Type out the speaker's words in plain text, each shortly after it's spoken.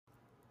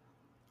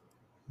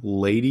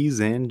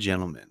Ladies and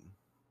gentlemen,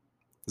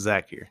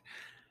 Zach here.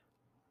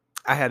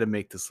 I had to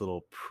make this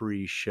little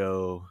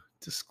pre-show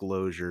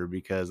disclosure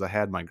because I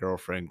had my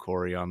girlfriend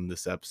Corey on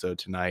this episode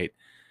tonight.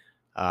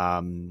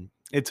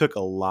 It took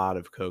a lot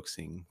of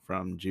coaxing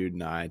from Jude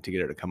and I to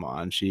get her to come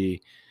on.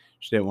 She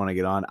didn't want to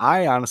get on.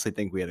 I honestly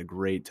think we had a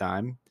great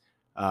time.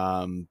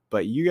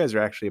 But you guys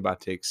are actually about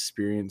to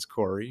experience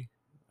Corey.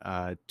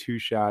 2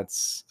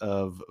 shots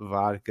of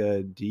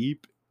vodka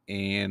deep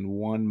and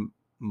 1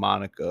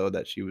 Monaco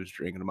that she was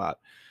drinking about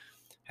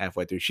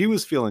halfway through. She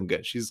was feeling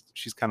good. She's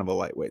kind of a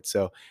lightweight.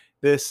 So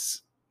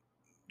this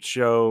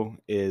show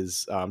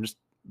is just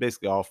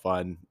basically all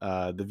fun.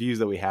 The views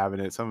that we have in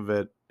it, some of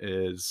it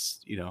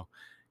is,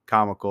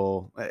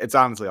 comical. It's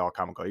honestly all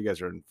comical. You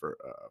guys are in for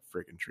a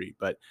freaking treat,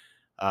 but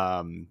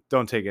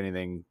don't take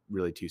anything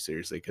really too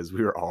seriously because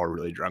we were all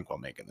really drunk while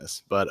making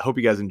this. But hope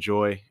you guys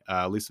enjoy.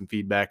 Leave some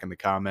feedback in the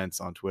comments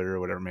on Twitter or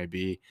whatever it may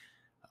be.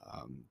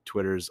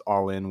 Twitter's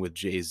All In with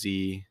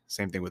Jay-Z.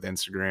 Same thing with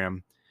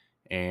Instagram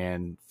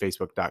and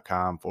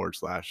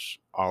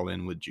facebook.com/all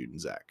in with Jude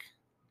and Zach.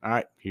 All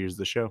right, here's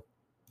the show.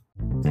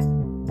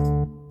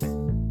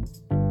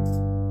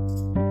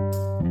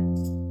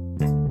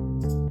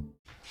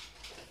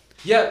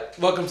 Yep,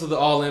 welcome to the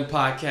All In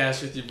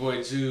Podcast with your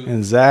boy Jude.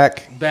 And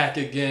Zach. Back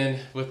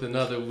again with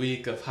another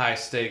week of high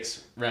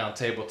stakes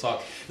roundtable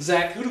talk.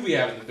 Zach, who do we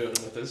have in the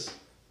building with us?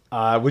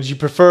 Would you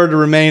prefer to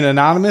remain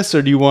anonymous,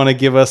 or do you want to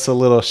give us a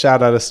little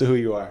shout out as to who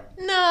you are?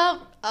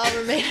 No,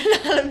 I'll remain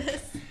anonymous.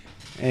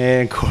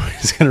 And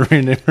Corey's going to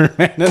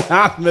remain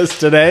anonymous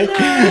today. We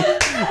can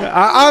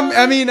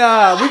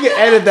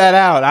edit that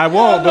out. I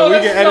won't, but we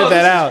can edit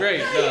that out. Great.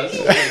 No, this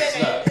is great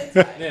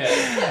stuff.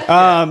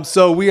 Yeah.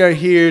 So we are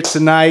here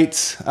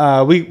tonight.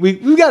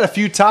 We've got a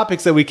few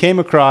topics that we came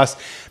across.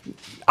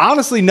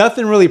 Honestly,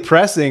 nothing really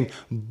pressing,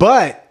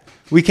 but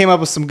we came up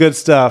with some good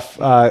stuff,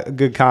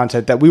 good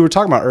content that we were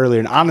talking about earlier.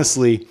 And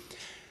honestly,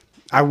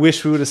 I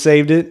wish we would have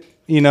saved it.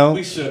 We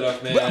should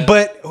have, man.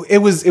 But it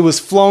was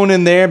flown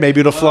in there.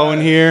 Maybe it'll flow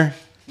in here.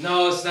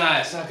 No, it's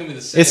not. It's not gonna be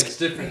the same. It's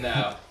different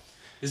now.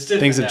 It's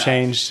different. Things now. have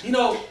changed.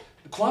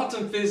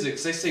 Quantum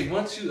physics. They say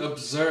once you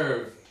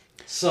observe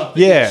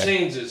something, it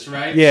changes,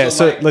 right? Yeah.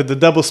 So like the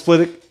double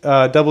slit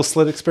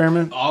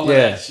experiment. All of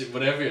that shit.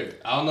 Whatever.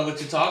 I don't know what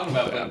you're talking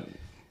about, but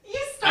You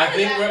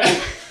started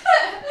that.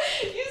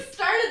 You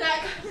started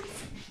that.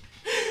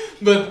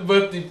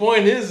 But the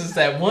point is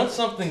that once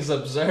something's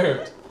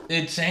observed,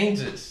 it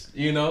changes.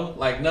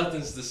 Like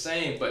nothing's the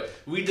same. But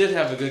we did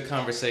have a good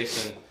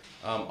conversation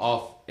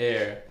off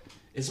air.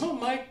 Is my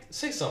mic?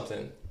 Say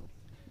something.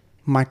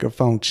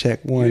 Microphone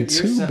check 1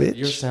 2, bitch.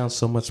 Yours sounds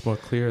so much more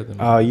clear than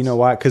mine. You know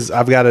why? Because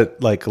I've got it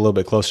like a little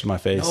bit closer to my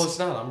face. No, it's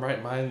not. I'm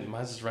right.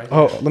 Mine's is right.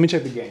 Oh, here. let me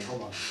check the gain.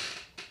 Hold on.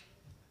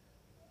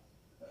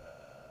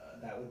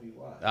 That would be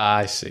why.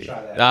 I see.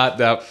 Try that.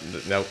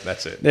 No,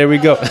 that's it. There we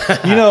go.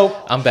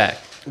 I'm back.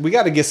 We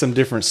got to get some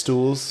different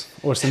stools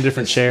or some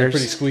different chairs. They're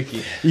pretty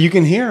squeaky. You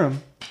can hear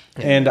them.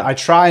 And I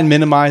try and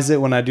minimize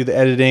it when I do the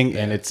editing,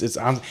 and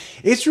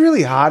it's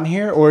really hot in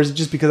here. Or is it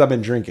just because I've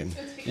been drinking?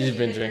 You've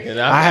been drinking.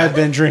 I have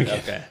been drinking.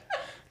 Okay.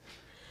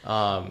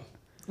 Well,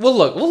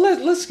 look. Well,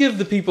 let's give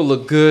the people a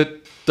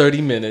good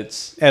 30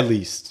 minutes At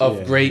least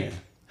of great,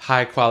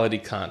 high quality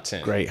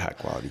content. Great high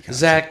quality content.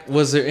 Zach,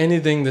 was there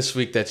anything this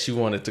week that you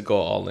wanted to go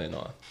all in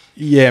on?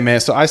 Yeah, man.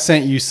 So I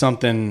sent you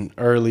something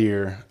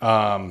earlier.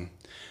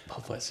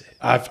 What was it?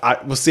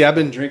 I've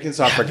been drinking,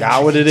 so I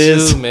forgot what it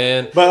is. Too,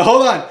 man. But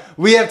hold on,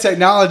 we have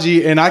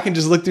technology, and I can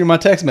just look through my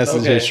text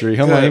message history.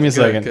 Hold on, give me a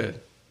second. Good.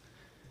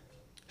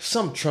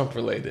 Some Trump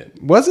related.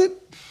 Was it?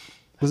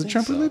 Was it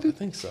Trump I related?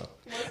 think so.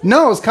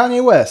 No, it was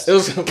Kanye West. It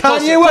was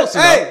Kanye West.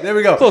 Hey, there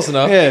we go. Close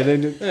enough. Yeah.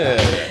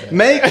 Yeah.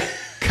 Make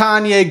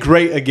Kanye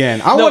great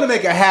again. I want to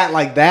make a hat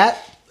like that.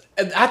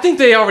 I think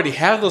they already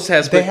have those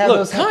hats. They but have look,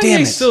 those hats.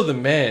 Damn it. Kanye's still the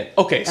man.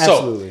 Okay,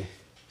 Absolutely.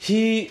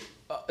 so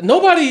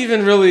nobody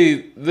even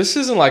really. This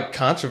isn't like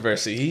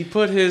controversy. He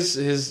put his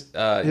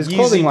Yeezy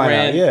clothing line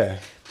brand out,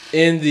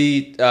 in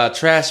the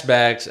trash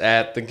bags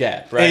at the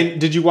Gap, right? And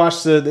did you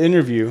watch the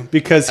interview?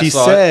 Because he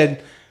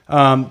said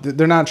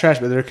they're not trash,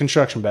 but they're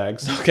construction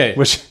bags. Okay.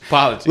 Which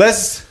apologies.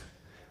 Let's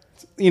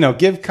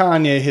give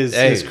Kanye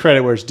his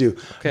credit where it's due.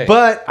 Okay.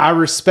 But I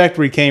respect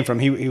where he came from.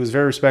 He was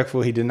very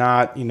respectful. He did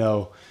not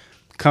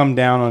come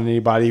down on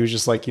anybody. He was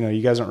just like,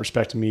 you guys aren't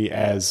respecting me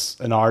as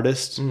an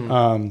artist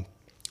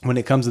when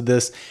it comes to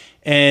this.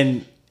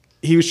 And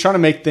he was trying to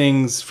make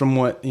things, from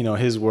what,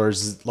 his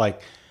words,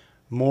 like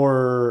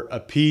more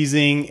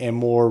appeasing and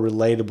more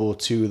relatable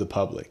to the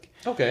public.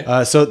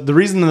 Okay. So the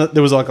reason that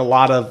there was like a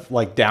lot of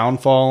like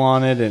downfall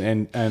on it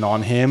and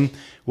on him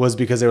was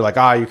because they were like,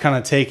 you're kind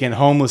of taking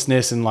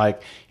homelessness and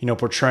like,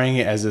 portraying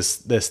it as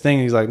this thing.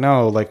 And he's like,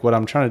 no, like what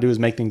I'm trying to do is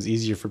make things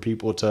easier for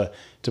people to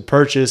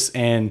purchase.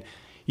 And,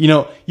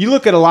 you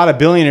look at a lot of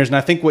billionaires, and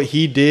I think what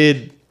he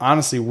did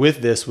honestly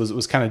with this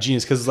was kind of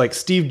genius, because like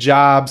Steve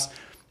Jobs,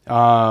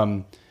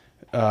 Microsoft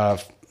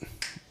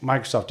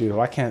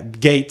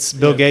dude,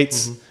 Bill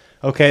Gates.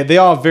 Mm-hmm. Okay. They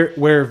all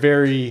wear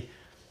very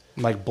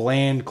like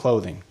bland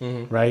clothing,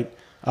 right?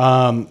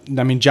 I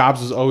mean,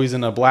 Jobs was always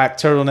in a black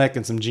turtleneck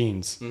and some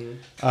jeans.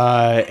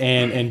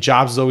 And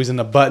Jobs was always in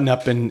a button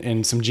up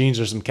and some jeans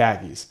or some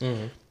khakis.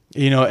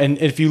 You know, and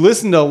if you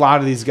listen to a lot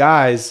of these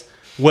guys,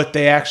 what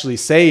they actually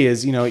say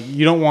is, you know,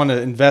 you don't want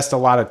to invest a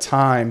lot of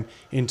time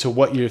into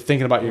what you're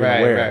thinking about you're going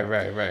to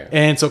wear. Right.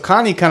 And so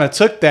Kanye kind of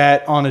took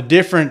that on a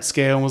different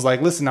scale and was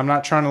like, listen, I'm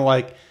not trying to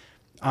like,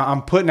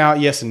 I'm putting out,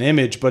 yes, an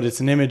image, but it's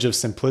an image of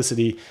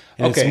simplicity.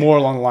 And it's more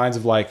along the lines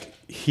of like,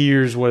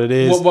 here's what it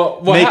is.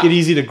 Make it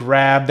easy to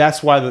grab.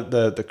 That's why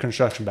the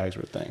construction bags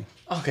were a thing.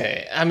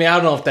 Okay. I mean, I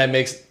don't know if that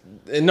makes...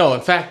 No,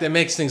 in fact, that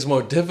makes things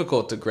more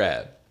difficult to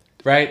grab.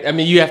 Right? I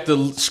mean, you have to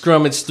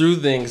scrummage through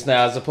things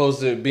now as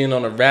opposed to being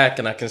on a rack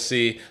and I can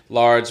see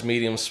large,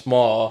 medium,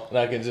 small, and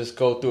I can just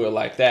go through it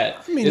like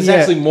that. I mean, it's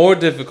actually more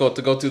difficult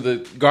to go through the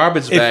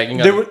garbage bag.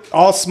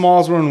 All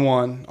smalls were in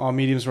one, all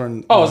mediums were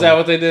in one. Is that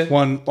what they did?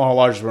 All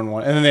larges were in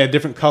one. And then they had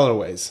different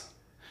colorways.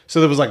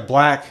 So there was like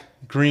black,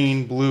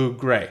 green, blue,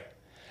 gray.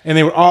 And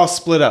they were all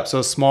split up.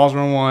 So smalls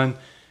were in one,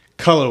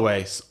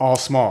 colorways, all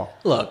small.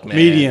 Look, man.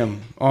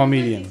 Medium, all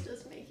medium. He's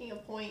just making a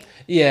point.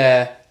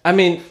 Yeah. I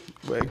mean...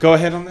 Go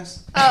ahead on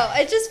this. Oh,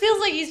 it just feels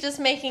like he's just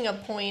making a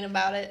point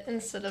about it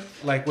instead of...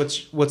 Like,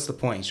 what's the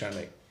point he's trying to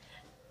make?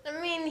 I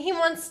mean, he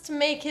wants to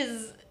make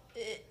his...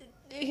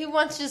 He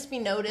wants to just be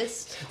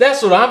noticed.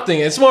 That's what I'm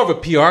thinking. It's more of a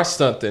PR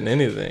stunt than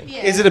anything.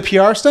 Yeah. Is it a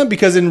PR stunt?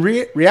 Because in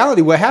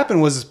reality, what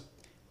happened was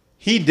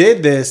he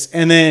did this,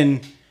 and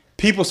then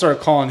people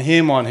started calling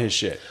him on his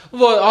shit.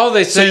 Well, all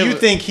they say... So you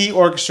think he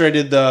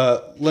orchestrated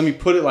the, let me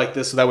put it like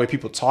this so that way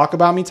people talk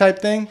about me type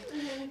thing?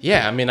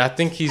 Yeah, I mean, I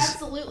think he's...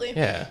 Absolutely.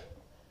 Yeah.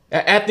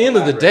 At the end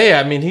of the day,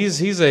 I mean, he's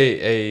he's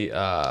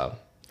a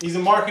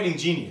marketing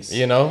genius.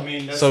 You know, I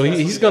mean, so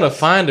he's gonna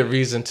find a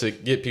reason to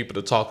get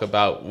people to talk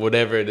about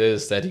whatever it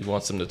is that he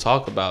wants them to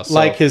talk about. So,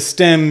 like his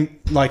STEM,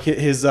 like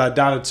his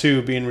Dota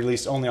 2 being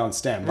released only on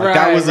STEM. Like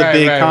that was a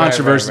big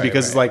controversy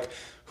because it's like,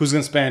 who's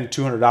gonna spend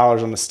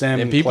 $200 on the STEM?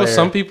 And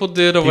some people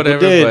did or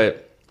whatever,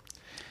 but.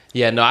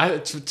 Yeah, no.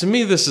 To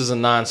me, this is a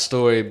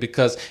non-story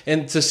because,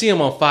 and to see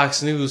him on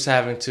Fox News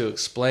having to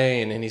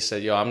explain, and he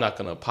said, "Yo, I'm not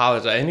going to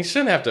apologize," and he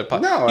shouldn't have to.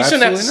 No, he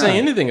shouldn't have to absolutely say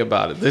anything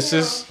about it. This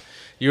is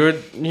your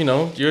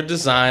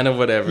design or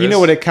whatever. You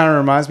know what it kind of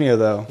reminds me of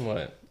though?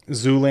 What?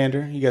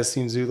 Zoolander. You guys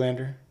seen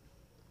Zoolander?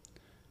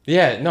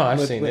 Yeah, no,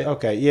 I've seen it.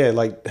 Okay, yeah,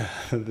 like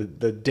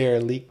the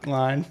derelict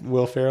line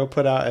Will Ferrell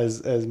put out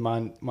as what's his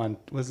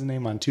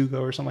name,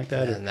 Montugo or something like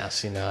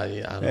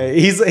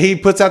that. He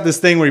puts out this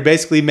thing where he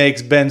basically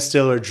makes Ben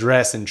Stiller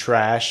dress in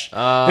trash,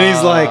 and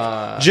he's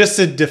like just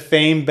to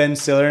defame Ben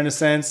Stiller in a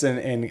sense,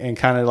 and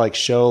kind of like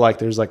show like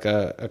there's like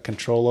a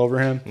control over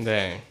him.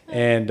 Dang.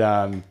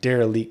 And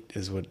derelict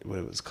is what it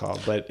was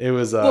called, but it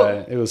was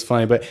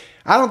funny. But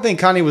I don't think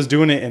Kanye was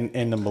doing it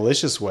in a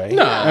malicious way.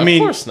 No, I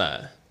mean, of course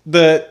not.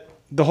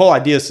 The whole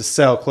idea is to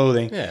sell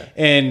clothing. Yeah.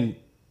 And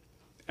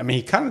I mean,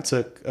 he kind of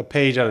took a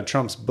page out of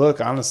Trump's book,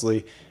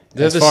 honestly.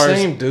 They're the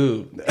same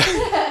dude.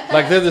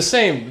 Like they're the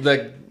same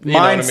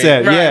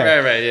mindset.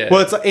 Right, yeah.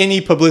 Well, it's like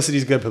any publicity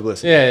is good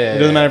publicity. Yeah. It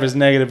doesn't matter if it's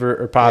negative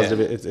or positive.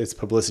 Yeah. It's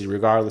publicity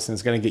regardless, and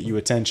it's going to get you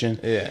attention.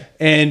 Yeah.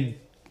 And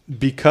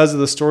because of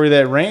the story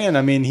that ran,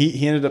 I mean,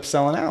 he ended up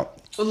selling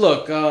out.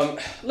 Look,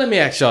 let me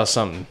ask y'all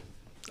something.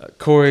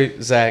 Corey,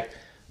 Zach,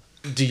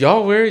 do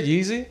y'all wear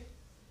Yeezy?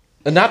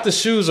 Not the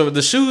shoes, or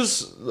the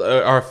shoes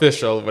are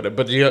official,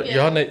 but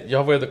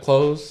y'all wear the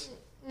clothes?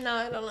 No,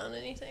 I don't own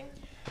anything.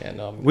 Yeah,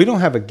 no. We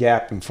don't have a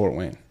Gap in Fort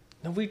Wayne.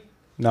 No, we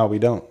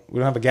don't. We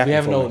don't have a Gap. We in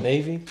have Fort an Old Wayne.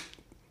 Navy.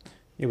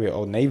 Yeah, we have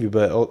Old Navy,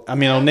 but Old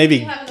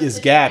Navy is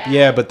Gap.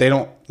 Yeah, but they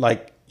don't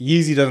like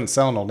Yeezy doesn't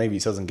sell in Old Navy.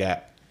 It sells in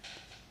Gap.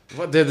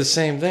 Well, they're the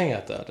same thing, I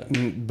thought.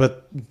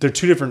 But they're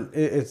two different.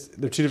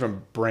 They're two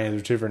different brands.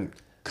 They're two different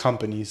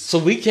companies. So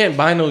we can't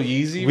buy no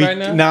Yeezy right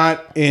now?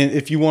 Not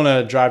if you want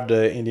to drive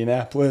to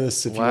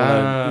Indianapolis, if you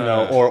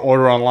want to, or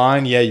order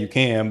online, yeah, you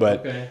can,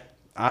 but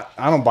I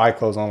don't buy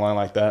clothes online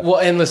like that. Well,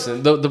 and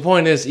listen, the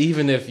point is,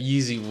 even if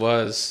Yeezy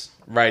was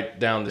right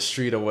down the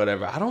street or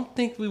whatever, I don't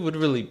think we would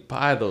really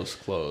buy those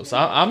clothes.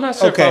 I'm not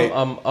sure if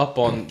I'm up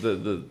on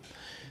the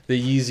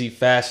Yeezy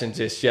fashion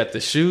just yet.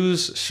 The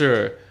shoes,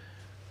 sure.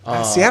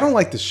 See, I don't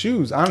like the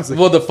shoes, honestly.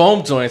 Well, the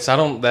foam joints,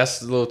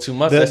 that's a little too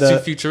much. That's too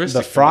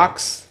futuristic. The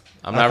Crocs.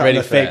 I'm not ready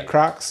for fake that.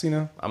 Crocs, you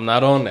know? I'm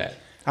not on that.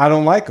 I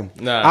don't like them.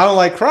 Nah. I don't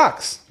like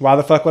Crocs. Why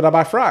the fuck would I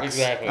buy Crocs?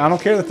 Exactly. I don't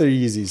care that they're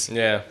Yeezys.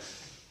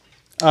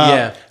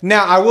 Yeah.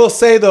 Now, I will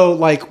say, though,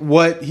 like,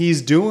 what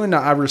he's doing,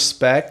 I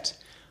respect.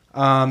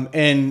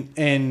 And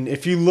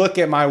if you look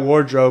at my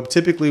wardrobe,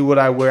 typically what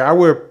I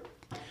wear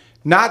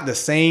not the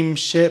same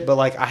shit, but,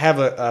 like, I have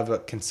a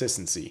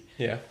consistency.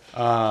 Yeah.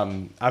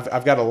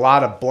 I've got a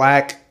lot of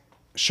black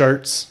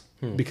shirts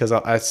because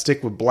I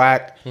stick with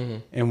black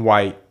and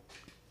white.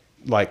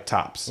 Like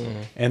tops,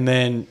 and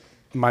then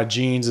my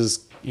jeans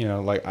is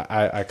like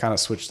I kind of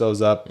switch those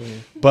up,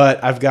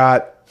 but I've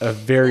got a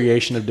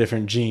variation of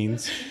different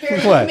jeans.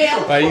 What?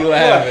 Why are you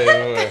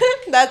laughing?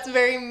 That's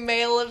very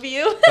male of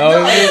you.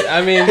 Oh, is it?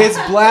 I mean, It's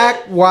black,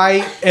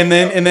 white, and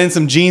then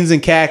some jeans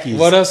and khakis.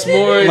 what else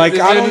more? Like, is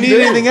I there don't to need do?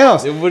 anything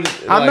else. It would,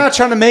 I'm like- not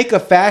trying to make a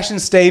fashion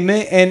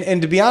statement,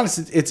 and to be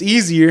honest, it's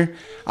easier.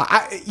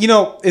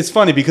 It's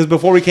funny because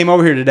before we came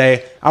over here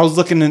today, I was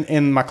looking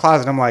in my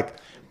closet. I'm like,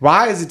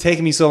 why is it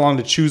taking me so long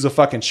to choose a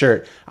fucking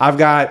shirt? I've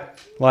got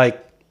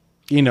like,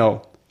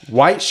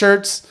 white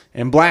shirts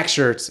and black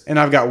shirts, and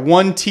I've got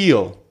one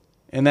teal,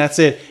 and that's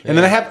it. And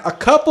then I have a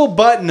couple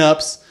button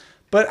ups,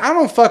 but I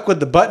don't fuck with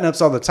the button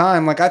ups all the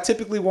time. Like I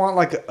typically want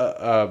like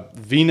a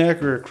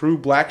V-neck or a crew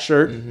black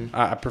shirt.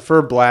 I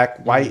prefer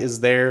black. White is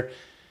there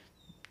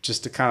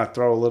just to kind of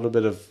throw a little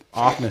bit of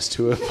offness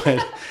to it,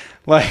 but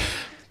like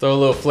throw a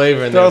little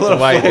flavor in throw there a with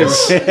the little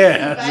whiteness. flavor.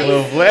 Yeah. Spice. A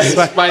little flavor.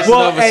 Spice it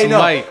up with some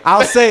white.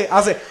 I'll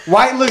say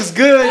white looks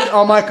good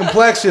on my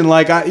complexion.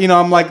 Like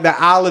I'm like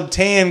the olive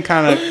tan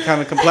kind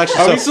of complexion.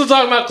 Are So we still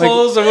talking about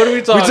clothes, or what are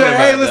we talking about?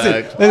 hey, listen,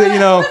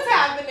 Doug? What's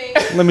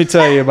happening? let me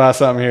tell you about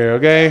something here,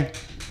 okay?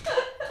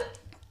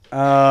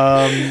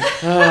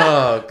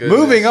 Oh, goodness.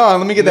 Moving on.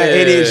 Let me get that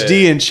Yeah.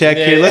 ADHD in check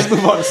here. Yeah. Let's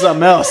move on to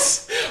something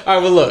else. All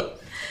right, well, look.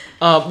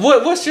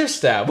 What's your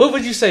style? What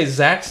would you say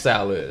Zach's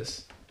style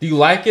is? Do you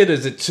like it?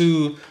 Is it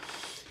too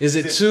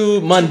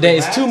mundane?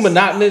 It's too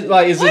monotonous.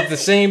 Like, is it the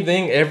same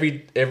thing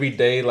every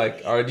day?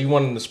 Like, or do you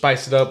want him to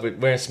spice it up with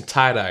wearing some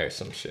tie dye or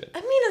some shit? I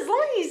mean, as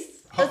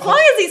long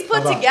as he's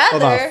put together.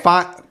 Hold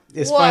on.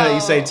 It's funny that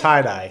you say Whoa.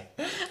 tie dye.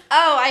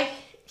 Oh,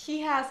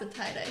 he has a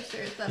tie dye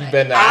shirt that I.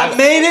 Bet not. I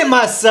made it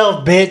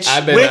myself, bitch. I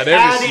bet with not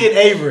every Addy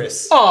and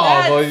Averis. Oh,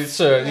 That's- well,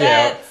 sure, yeah.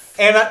 That's,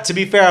 And to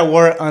be fair, I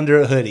wore it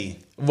under a hoodie.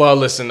 Well,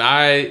 listen, you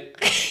hit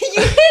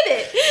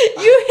it.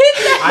 You hit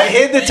that. I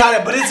hid the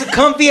tie, but it's a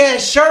comfy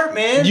ass shirt,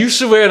 man. you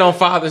should wear it on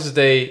Father's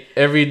Day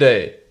every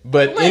day,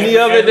 but any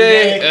Listen, other every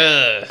day,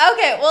 day.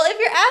 Okay, well, if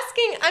you're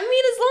asking, I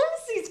mean, as long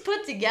as he's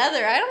put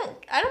together,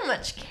 I don't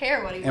much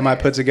care what he wears. Am I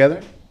put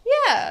together?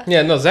 Yeah.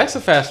 yeah, no, Zach's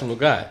a fashionable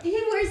guy. He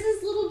wears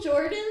his little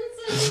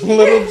Jordans. And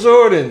Little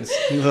Jordans.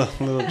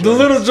 Little The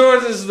little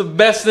Jordans is the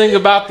best thing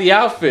about the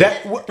outfit.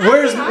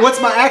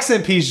 What's my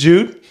accent piece,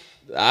 Jude?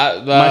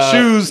 My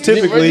shoes,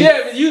 typically.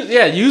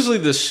 Usually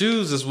the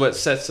shoes is what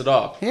sets it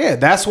off. Yeah,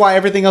 that's why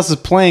everything else is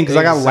plain because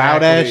I got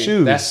loud ass Exactly.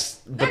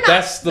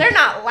 shoes. they're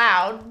not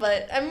loud,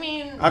 but I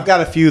mean, I've got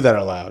a few that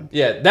are loud.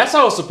 Yeah, that's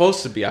how it's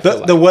supposed to be. I feel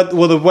like. The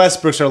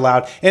Westbrooks are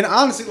loud, and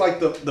honestly,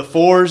 like the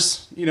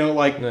fours,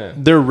 Yeah.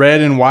 they're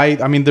red and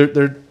white. I mean,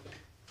 they're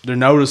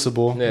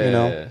noticeable.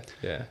 Yeah.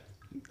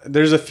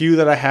 There's a few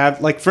that I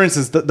have, like for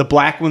instance, the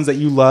black ones that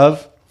you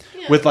love,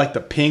 Yeah. with like the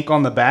pink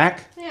on the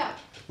back. yeah.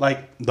 Like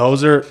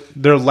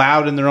they're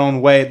loud in their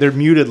own way. Th're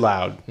muted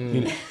loud.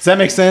 Does that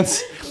make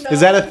sense? No. Is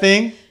that a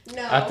thing?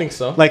 No. I think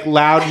so. Like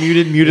loud,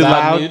 muted, Loud,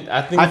 loud. muted.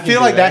 I think we can feel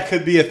do like that. that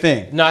could be a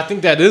thing. No, I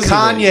think that is a thing.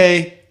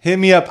 Kanye, hit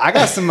me up. I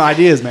got some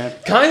ideas, man.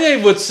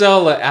 Kanye would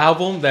sell an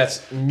album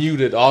that's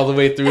muted all the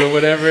way through or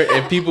whatever,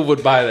 and people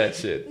would buy that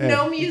shit.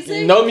 No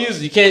music. No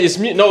music. You can't. It's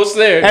mute. No, it's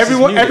there. It's just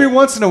muted. Every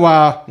once in a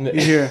while, you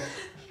hear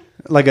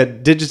like a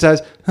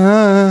digitized.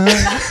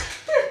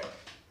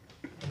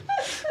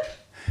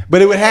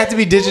 But it would have to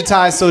be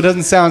digitized so it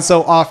doesn't sound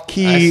so off I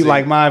key see.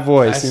 like my I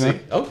voice. see.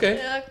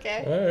 Okay.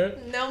 Okay. All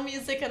right. No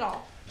music at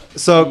all.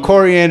 So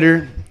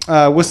coriander.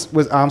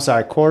 I'm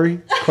sorry, Corey.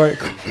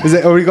 Is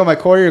it? Are we going by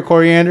Corey or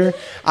coriander?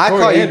 I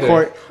call you Coriander.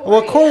 Corey.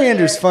 Well,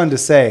 coriander's fun to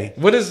say.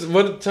 What?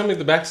 Tell me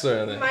the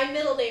backstory on that. My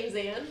middle name's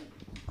Ann,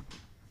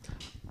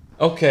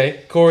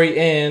 Okay, Corey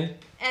and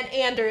and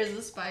Ander is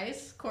a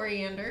spice.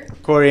 Coriander.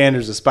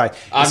 Coriander's a spice.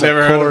 I've It's a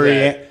never heard of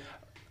that.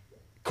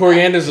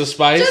 Coriander's a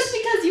spice. Just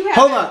because you have.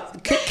 Hold on.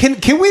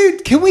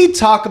 Can we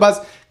talk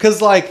about,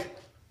 because like,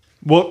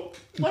 well,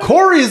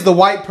 Corey is the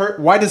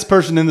whitest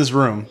person in this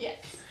room. Yes.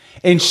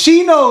 And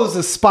she knows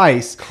a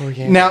spice.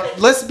 Coriander. Now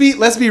let's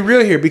be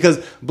real here,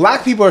 because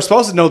black people are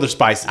supposed to know their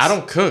spices. I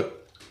don't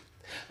cook.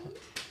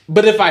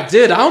 But if I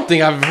did, I don't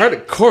think I've heard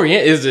of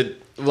coriander. Is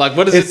it like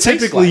what is it? It's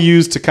typically like?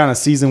 used to kind of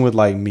season with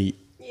like meat.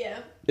 Yeah.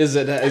 Is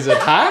it Aren't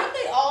hot?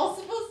 they all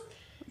supposed?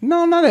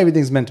 No, not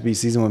everything's meant to be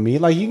seasoned with meat.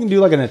 Like you can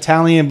do like an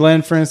Italian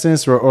blend, for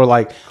instance, or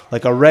like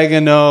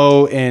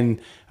oregano and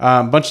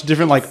a bunch of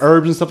different like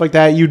herbs and stuff like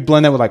that. You'd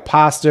blend that with like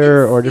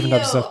pasta or different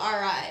types of stuff.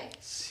 CORI.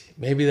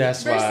 Maybe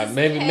that's why. Versus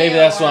Maybe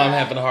that's why I'm KOR.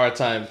 having a hard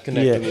time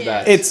connecting with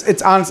that.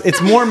 It's honest.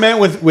 It's more meant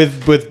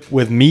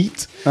with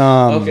meat.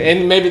 Okay,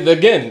 and maybe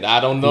again, I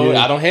don't know.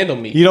 Yeah. I don't handle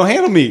meat. You don't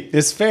handle meat.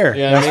 It's fair.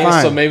 Yeah, That's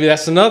fine. So maybe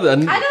that's another. I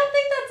don't think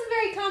that's a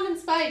very common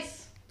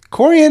spice.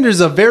 Coriander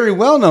is a very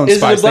well-known Is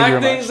spice. it a Thank you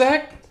black very thing, much.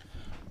 Zach?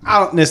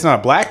 It's not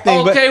a black thing,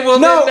 Okay, but well,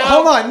 no, then now-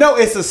 hold on, no,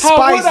 it's a How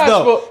would spice I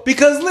though. spo-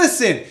 Because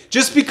listen,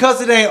 just because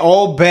it ain't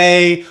Old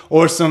Bay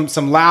or some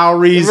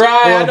Lowry's Right,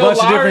 or I a know bunch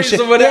of different Lowry's shit,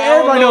 or whatever, I don't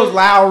everybody know. knows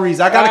Lowry's.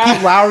 I gotta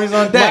keep Lowry's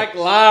on deck.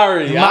 Mike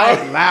Lowry.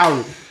 Mike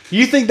Lowry.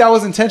 You think that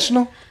was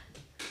intentional?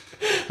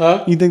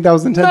 Huh? You think that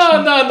was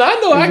intentional? No.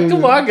 I know.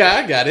 Come on,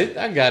 I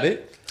got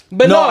it.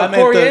 But No, no, I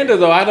meant coriander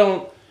though. I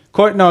don't.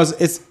 No,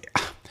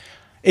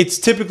 it's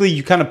typically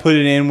you kind of put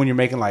it in when you're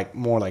making like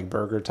more like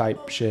burger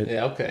type shit.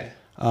 Yeah. Okay.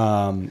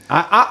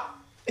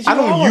 I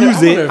don't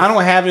use it. I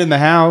don't have it in the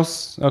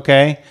house.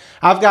 Okay,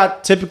 I've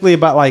got typically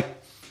about like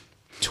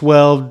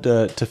 12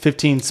 to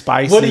 15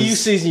 spices. What do you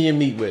season your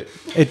meat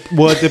with? It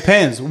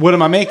depends. What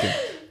am I making?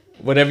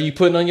 Whatever you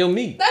putting on your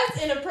meat.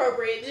 That's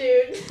inappropriate,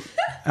 dude.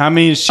 I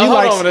mean, she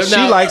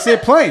likes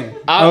it plain.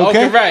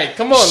 Okay, right.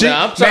 Come on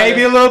now. I'm trying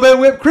maybe a little bit of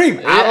whipped cream.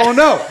 I don't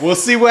know. We'll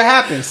see what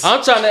happens.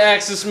 I'm trying to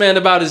ask this man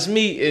about his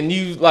meat, and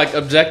you like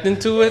objecting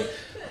to it.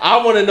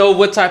 I want to know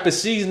what type of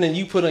seasoning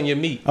you put on your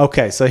meat.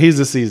 Okay, so here's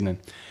the seasoning.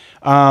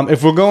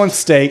 If we're going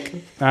steak,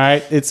 all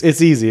right, it's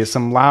easy. It's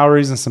some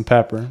Lowry's and some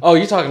pepper. Oh,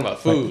 you're talking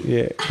about food.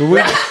 Yeah.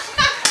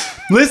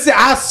 Listen,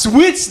 I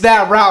switched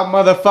that route,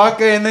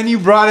 motherfucker, and then you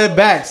brought it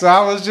back. So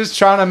I was just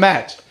trying to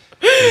match.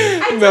 No.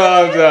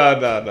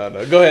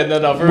 Go ahead.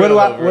 No. What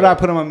do I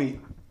put on my meat?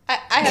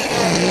 I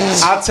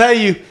have I'll tell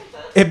you.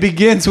 It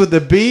begins with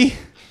a B.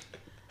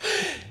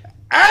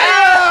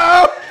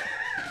 Ow!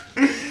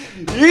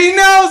 He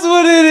knows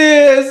what it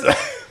is.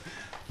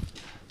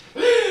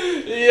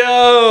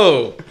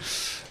 Yo.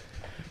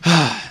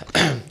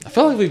 I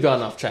feel like we've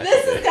gotten off track.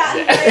 This today.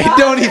 has gotten It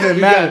don't even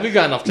matter. We've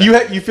gotten off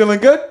track. You feeling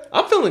good?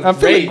 I'm feeling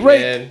great,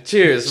 great, man.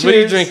 Cheers. What are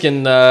you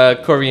drinking,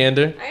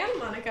 Coriander? I got a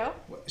Monaco.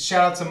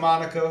 Shout out to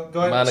Monaco. Go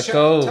ahead.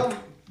 Monaco.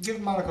 Give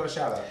Monaco a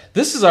shout out.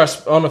 This is our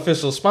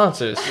unofficial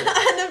sponsors.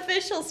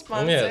 Unofficial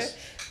sponsor. Yes.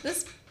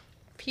 This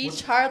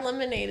peach hard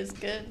lemonade is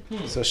good.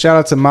 So shout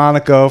out to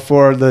Monaco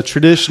for the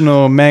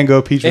traditional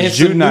mango peach And with some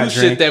jute new knot shit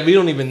drink. that we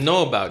don't even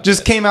know about.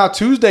 Just came out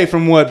Tuesday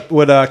from what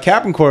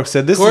Captain Cork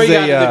said. This Corey is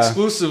got it a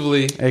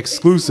exclusively.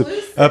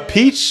 exclusive. A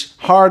peach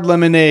hard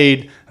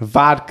lemonade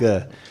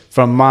vodka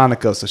from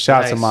Monaco. So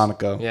shout out to Nice.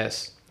 Monaco.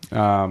 Yes.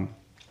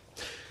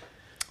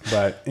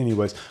 But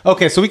anyways,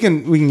 okay, so we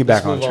can get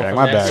back on move on track. from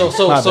My there. bad.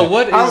 So My so bad.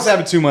 what I was is-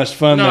 having too much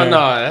fun. No, there.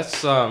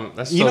 that's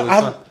You know,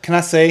 totally fun. can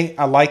I say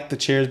I like the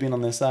chairs being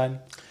on this side?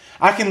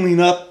 I can lean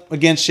up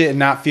against shit and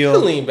not feel.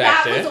 Lean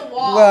back That there. was a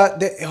wall.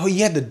 Well,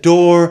 you had the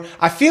door.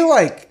 I feel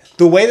like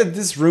the way that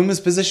this room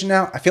is positioned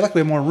now, I feel like we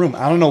have more room.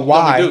 I don't know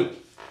why. No, we do.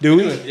 Do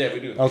we? Yeah, we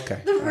do.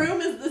 Okay. The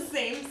room is the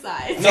same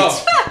size. No.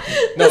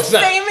 No, it's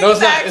not. same No,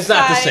 it's not. exact It's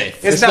not the size. same.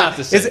 It's not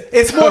the same.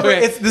 It's more. Okay.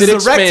 This It is a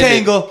expanded.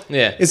 rectangle.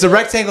 Yeah. It's a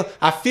rectangle.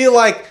 I feel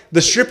like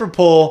the stripper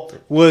pole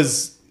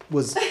was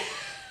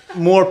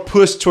more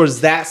pushed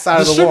towards that side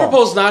The of the stripper wall.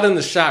 pole's not in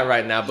the shot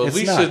right now, but It's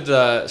we not.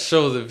 should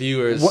show the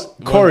viewers. What, one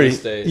of Corey, these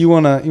days. you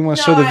wanna No,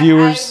 show the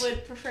viewers? I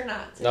would prefer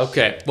not to.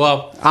 Okay.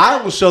 Well,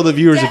 I will show the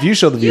viewers if you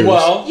show the viewers.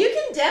 well. You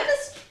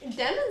can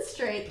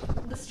demonstrate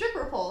the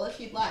stripper pole if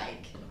you'd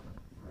like.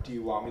 Do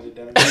you want me to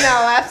demonstrate?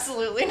 No,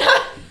 absolutely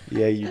not.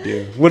 Yeah, you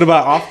do. What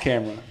about off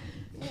camera?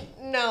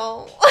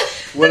 No.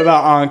 What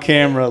about on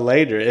camera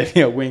later?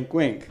 Yeah, wink,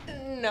 wink.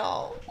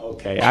 No.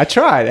 Okay, I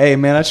tried. Hey,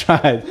 man, I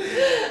tried.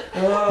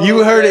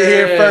 You heard it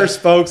here yeah.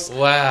 first, folks.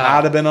 Wow.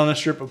 I'd have been on a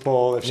stripper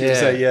pole if she Yeah.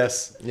 said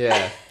yes. Yeah.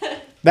 That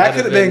That'd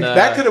could have have been. been,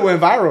 That could have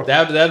went viral.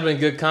 That'd have been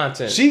good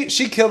content. She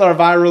killed our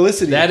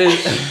viralicity. That is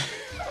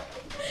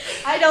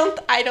I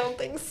don't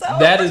think so.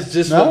 that is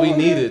just No. what we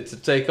needed to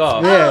take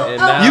off. Yeah.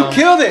 And Oh, now, You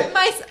killed it.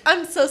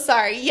 I'm so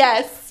sorry.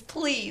 Yes,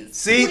 please.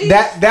 See please,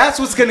 that's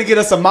what's gonna get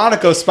us a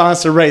Monaco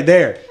sponsor right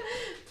there.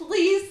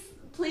 Please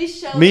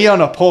show Me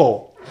on a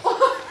pole. Will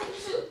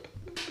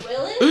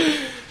it?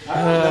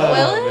 Oh,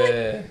 Will it?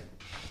 man.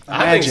 I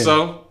think Imagine.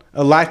 so.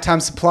 A lifetime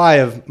supply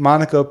of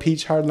Monaco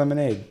peach hard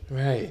lemonade.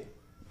 Right.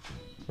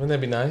 Wouldn't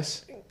that be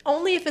nice?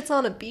 Only if it's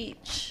on a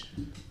beach.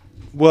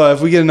 Well, if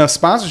we get enough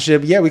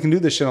sponsorship, yeah, we can do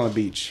this shit on the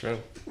beach. True.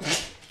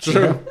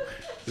 True.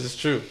 This is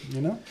true.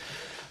 You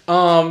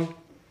know.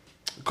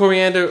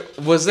 Coriander,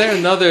 was there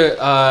another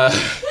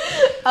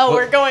Oh,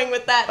 we're going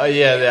with that.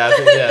 yeah, I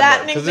think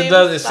That because nickname it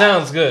does. It is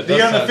sounds good. The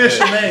Does sound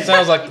unofficial good. name. It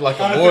sounds like a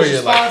Unofficial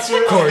warrior, like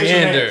sponsor,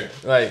 Coriander,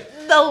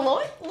 like The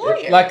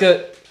lawyer. like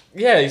a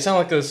yeah. You sound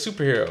like a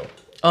superhero.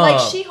 Like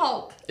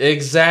She-Hulk.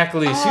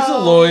 Exactly. She's a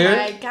Oh lawyer.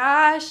 my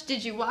gosh.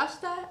 Did you watch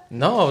that?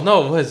 No.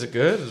 Was it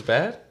good? Is it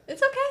bad?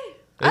 It's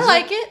okay. Is I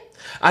like it.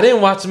 I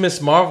didn't watch Miss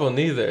Marvel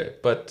neither,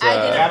 but I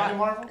didn't Captain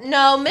watch- Marvel?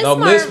 No, Miss No,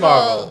 Marvel. Miss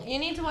Marvel. You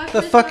need to watch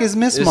The Miss fuck Marvel. is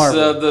Miss it's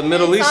Marvel? the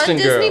Middle It's on Eastern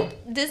girl.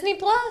 Disney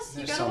Plus. You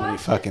There's gotta so many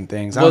watch fucking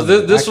things. Well,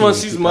 this one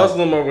she's she's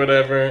Muslim or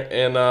whatever,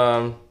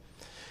 and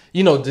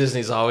you know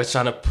Disney's always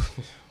trying to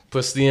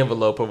push the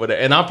envelope or whatever.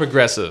 And I'm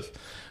progressive,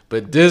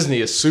 but Disney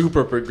is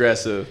super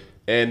progressive,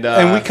 and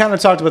we kind of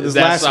talked about this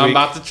that's last I'm week.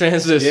 about to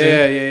transition.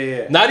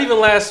 Yeah. Not even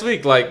last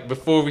week, like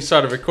before we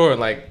started recording,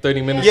 like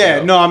 30 minutes Yeah,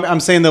 ago. no, I'm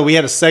saying though we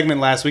had a segment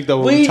last week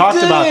though where we talked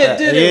about that.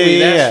 Didn't yeah, we?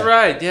 yeah, That's yeah.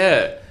 right.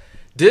 Yeah,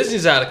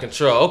 Disney's out of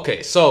control.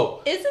 Okay,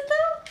 so Is it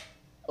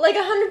though? Like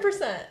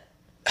 100%.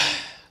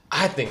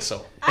 I think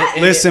so.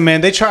 Listen,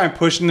 man, they try and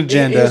push an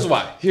agenda. Here's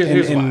why.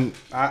 Here's and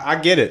I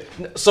get it.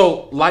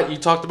 So, like you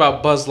talked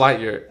about Buzz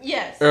Lightyear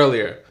Yes.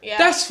 earlier. Yeah.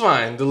 That's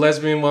fine. The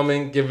lesbian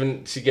woman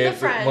she gave The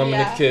friend, the woman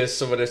yeah. a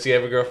kiss or whatever. She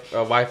gave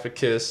a wife a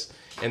kiss,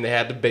 and they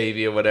had the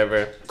baby or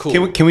whatever.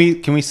 Cool. Can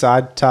we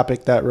side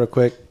topic that real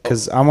quick?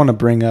 Because I want to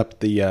bring up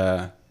the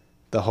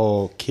the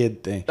whole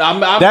kid thing.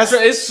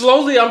 It's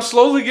slowly. I'm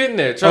slowly getting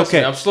there. Trust me.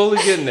 I'm slowly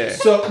getting there.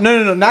 So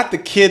no, not the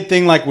kid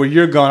thing like where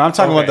you're going. I'm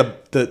talking Okay.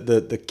 about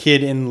the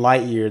kid in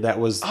Lightyear that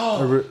was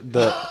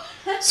the.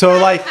 So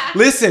like,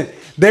 listen,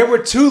 there were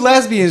two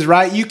lesbians,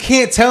 right? You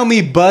can't tell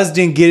me Buzz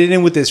didn't get it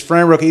in with his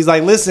friend Rookie. He's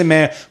like, listen,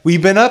 man,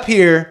 we've been up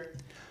here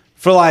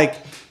for like.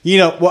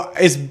 Well,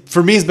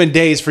 for me, it's been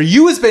days. For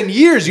you, it's been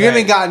years. You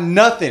haven't gotten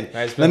nothing.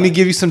 Right, Let me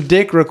give you some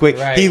dick real quick.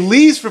 Right. He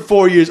leaves for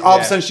 4 years. All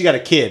of a sudden, she got a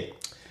kid.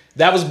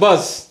 That was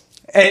Buzz.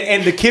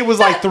 And the kid was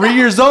like 3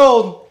 years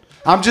old.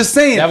 I'm just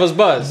saying. That was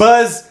Buzz.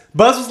 Buzz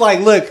was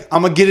like, look,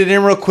 I'm going to get it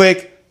in real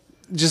quick.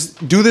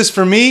 Just do this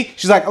for me.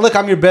 She's like, look,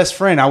 I'm your best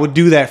friend. I would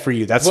do that for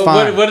you. That's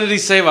fine. What did he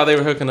say while they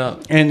were hooking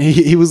up? And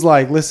he was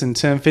like, listen,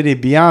 1050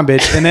 beyond,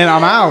 bitch. And then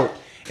I'm out.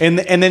 And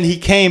then he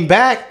came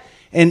back.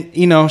 And,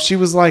 she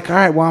was like, all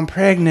right, well, I'm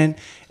pregnant.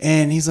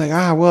 And he's like,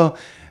 well,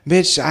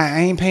 bitch, I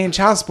ain't paying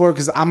child support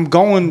because I'm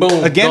going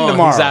again gone.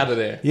 tomorrow. He's out of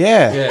there.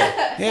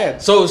 Yeah.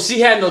 So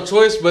she had no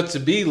choice but to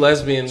be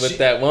lesbian with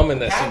that woman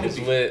that she was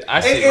with.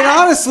 I see. And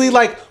honestly,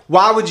 like,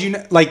 why would you,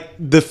 like,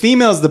 the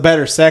female's the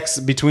better sex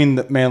between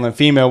the male and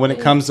female when it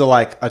comes to,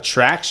 like,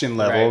 attraction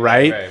level,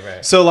 right?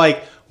 Right. So,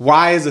 like,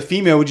 why as a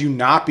female would you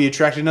not be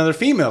attracted to another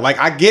female? Like,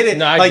 I get it.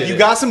 No, I like, get you it.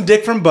 got some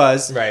dick from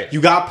Buzz. Right.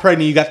 You got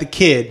pregnant. You got the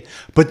kid.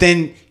 But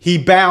then he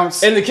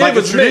bounced. And the kid like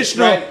was a mixed,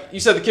 traditional. right? You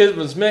said the kid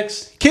was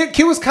mixed? Kid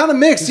was kind of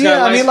mixed. He's Yeah,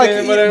 kinda I mean, like,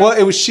 light-skinned, whatever? well,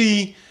 it was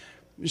she.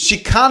 She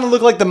kind of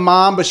looked like the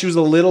mom, but she was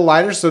a little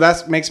lighter. So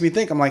that makes me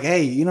think. I'm like,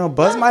 hey,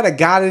 Buzz might have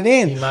got it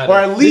in, might or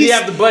have. at Did he least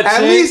have the butt at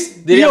chin?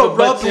 least Did he have a butt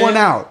rubbed chin? one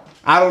out.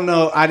 I don't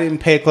know. I didn't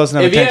pay close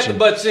enough If he had attention. the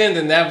butt chin,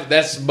 then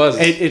that's Buzz.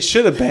 It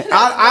should have been.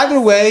 Either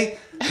way,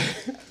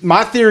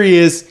 my theory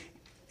is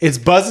it's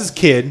Buzz's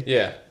kid,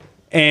 Yeah.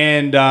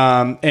 and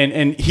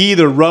he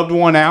either rubbed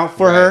one out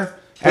for her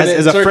Put it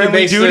as in a turkey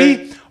friendly baster.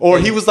 duty, or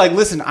he was like,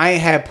 listen, I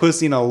ain't had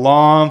pussy in a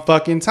long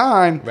fucking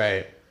time.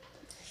 Right.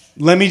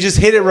 Let me just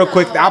hit it real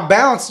quick. I'll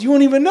bounce. You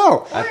won't even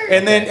know.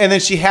 And then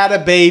she had a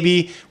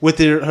baby with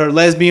her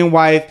lesbian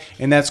wife,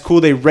 and that's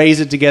cool. They raise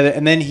it together,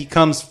 and then he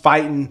comes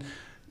fighting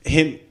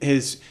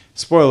his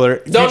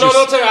spoiler. No,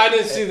 don't tell me I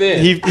didn't see that.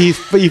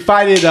 He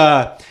fighted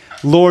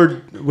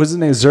Lord, what's his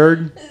name?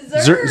 Zurg.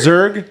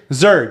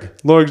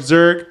 Lord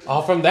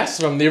Zurg. That's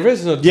from the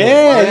original.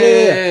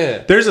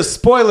 Yeah. There's a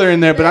spoiler in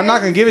there, but I'm not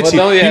gonna give it to you.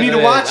 Well, no, yeah, You need to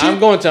yeah, watch it. I'm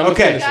going to. I'm gonna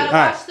Okay. finish it. Gotta All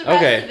right. watch the rest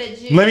Okay. of it,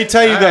 G. Let me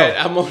tell you All though,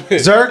 right, I'm on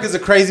it. Zurg is a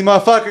crazy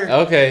motherfucker.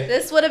 Okay.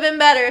 This would have been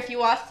better if you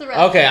watched the rest.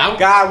 Okay. of it.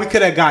 God, we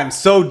could have gotten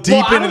so deep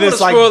Well, I into don't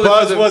this, wanna like spoil it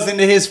Buzz for the- was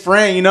into his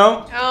friend,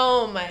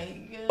 Oh my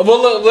god.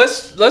 Well, look,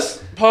 let's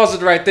pause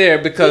it right there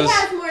He because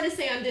has more to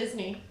say on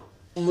Disney.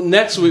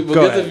 next week we'll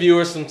Go give ahead. the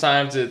viewers some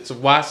time to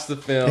watch the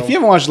film. If you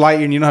haven't watched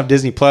Lightyear and you don't have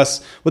Disney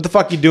Plus, what the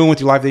fuck you doing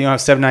with your life that you don't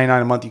have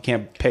 $7.99 a month? You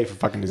can't pay for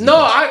fucking Disney.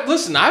 No,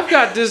 Plus? I've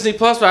got Disney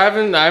Plus, but I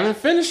haven't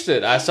finished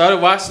it. I started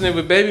watching it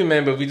with Baby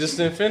Man, but we just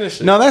didn't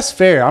finish it. No, that's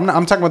fair. I'm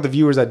talking about the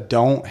viewers that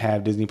don't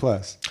have Disney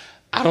Plus.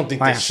 I don't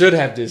think Wow. they should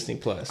have Disney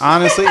Plus.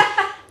 Honestly,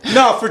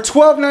 no. For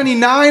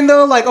 $12.99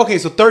 though, like okay,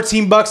 so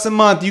 $13 a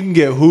month, you can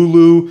get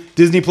Hulu,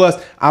 Disney Plus.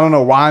 I don't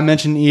know why I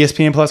mentioned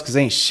ESPN Plus because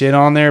ain't shit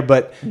on there,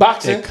 but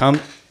Boxing. it comes.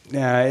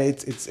 Yeah,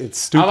 it's I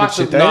stupid watched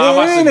shit. a, no, I It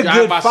watched ain't a, a I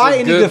good watched fight. a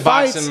Any good good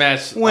boxing fights?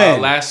 match When?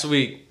 last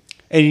week.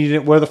 And you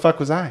didn't. Where the fuck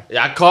was I?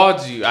 I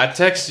called you. I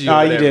texted you. Oh,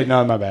 or you whatever. did.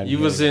 No, my bad. You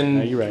Yeah, was yeah. in.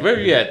 No, you're right. Where were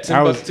you at?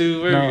 I was-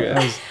 Timbuktu. Where no, were you I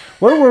at? was-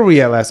 where were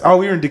we at last? Oh,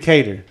 we were in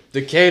Decatur.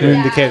 Decatur. We were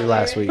in Yeah. Decatur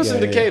last week. What's Yeah,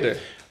 in yeah. Decatur?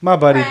 My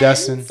buddy Friends.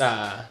 Dustin.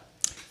 Ah.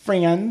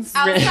 Friends.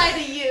 Outside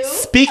of you.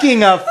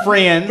 Speaking of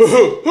friends,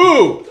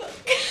 Who?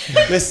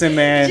 listen,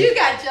 man. You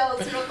got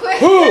jealous real quick.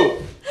 Who?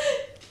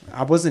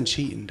 I wasn't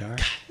cheating, dog.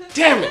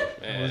 Damn it.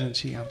 I wasn't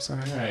cheating. I'm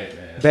sorry. All right,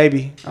 man.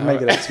 Baby, I'll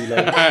make it up to you All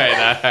later.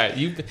 right.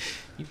 You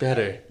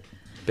better,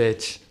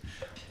 bitch.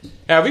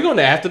 Are we going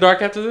to After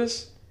Dark after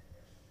this?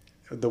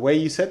 The way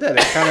you said that,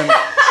 it kind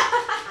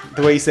of,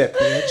 the way you said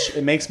bitch,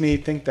 it makes me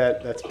think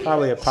that that's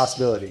probably a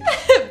possibility.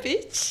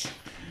 Bitch.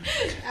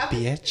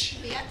 Bitch.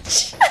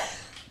 Bitch.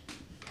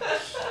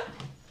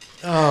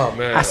 Oh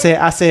man. I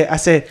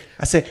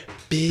said,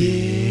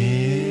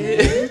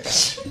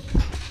 bitch.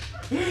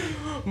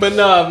 But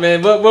no,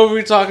 man. What were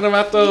we talking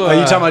about though? Are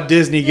you talking about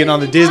Disney getting on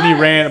the Disney Disney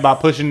Plus. rant about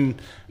pushing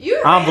You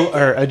were envelope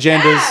or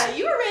agendas? Yeah,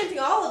 you were ranting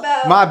all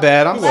about My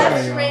bad. I'm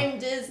left sorry. wing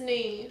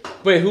Disney.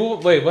 Wait, who?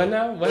 Wait, what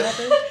now? What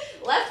happened?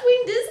 Left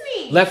wing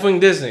Disney. Left wing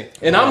Disney,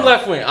 and I'm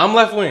left wing. I'm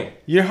left wing.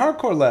 You're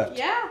hardcore left.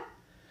 Yeah.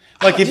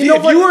 Like if You you, know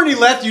if what? you were any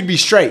left, you'd be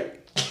straight.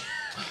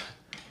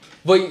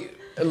 But you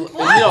know,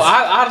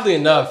 oddly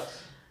enough.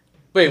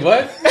 Wait,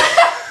 what?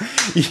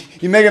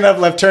 You make enough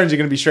left turns, you're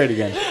gonna be straight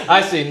again.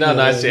 I see. No,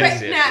 I see. I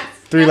see. Quick, NAS.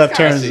 3 left NASCAR.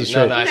 turns I is see. No,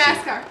 straight. no, I see.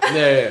 NASCAR.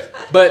 Yeah.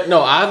 But no,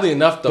 oddly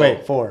enough though.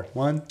 Wait, 4.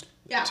 1,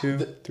 Yeah. 2,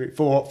 3,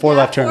 4 Yeah,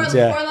 left four- turns.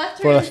 Yeah, four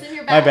left Four turns and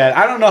you're My back. bad.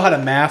 I don't know how to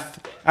math.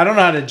 I don't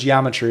know how to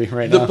geometry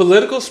right The now.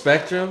 political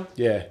spectrum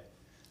Yeah.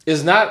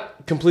 is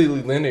not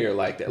completely linear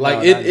like that. Like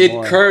No, it not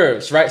anymore.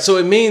 curves, right? So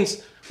it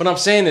means what I'm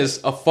saying is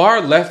a far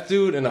left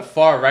dude and a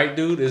far right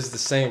dude is the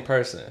same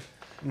person.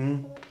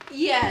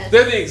 Yes.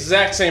 They're the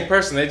exact same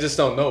person. They just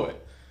don't know it.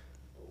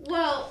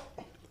 Well,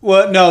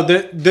 Well, no,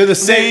 they're the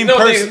same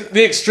person.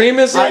 The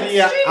extremism.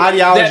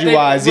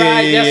 Ideology-wise,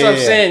 Right, that's what I'm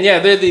saying. Yeah,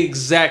 they're the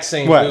exact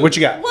same. What? dude. What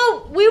you got?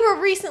 Well, we were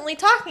recently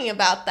talking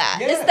about that.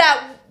 Yeah. Is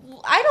that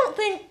I don't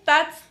think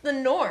that's the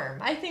norm.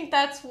 I think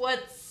that's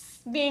what's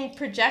being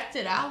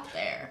projected out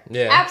there.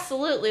 Yeah.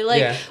 Absolutely.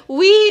 Like Yeah.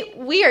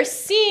 we are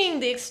seeing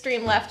the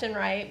extreme left and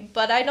right,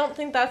 but I don't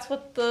think that's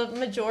what the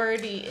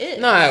majority is.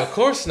 No, of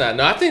course not.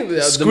 No, I think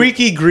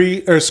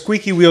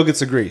Squeaky wheel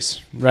gets a grease,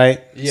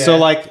 right? Yeah. So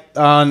like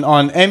on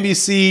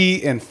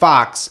NBC and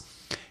Fox,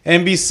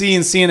 NBC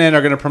and CNN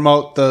are going to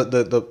promote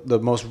the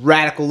most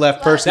radical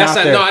left person That's out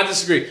not. there. No, I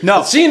disagree. No.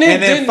 CNN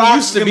And then didn't Fox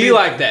used to can be be-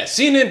 like that.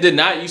 CNN did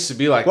not used to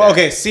be like Well, that.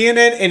 okay,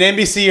 CNN and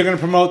NBC are going to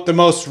promote the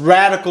most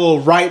radical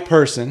right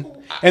person,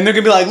 and they're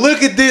going to be like,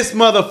 "Look at this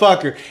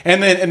motherfucker,"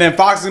 and then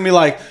Fox is going to be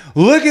like,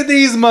 "Look at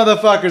these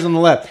motherfuckers on the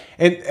left,"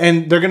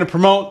 and they're going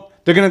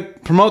to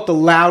promote the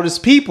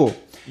loudest people.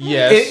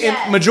 Yes.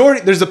 In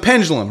majority, there's a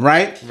pendulum,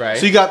 right? Right.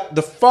 So you got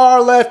the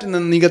far left, and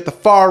then you got the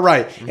far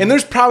right, and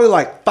there's probably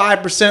like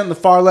 5% on the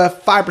far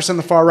left, 5% on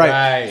the far right.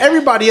 Right.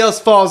 Everybody else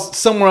falls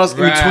somewhere else in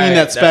between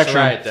that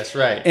spectrum. That's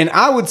right. And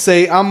I would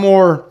say I'm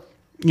more,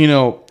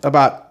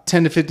 about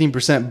 10 to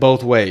 15%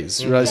 both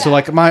ways, right? So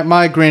like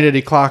my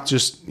granddaddy clock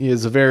just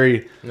is a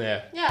very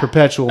Yeah. Yeah.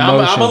 perpetual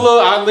motion.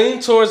 I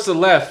lean towards the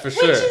left for Which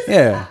sure. is,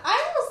 Yeah.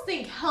 I almost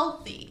think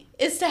healthy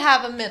is to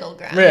have a middle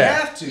ground. Yeah. You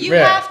have to. You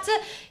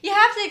Yeah.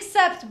 have to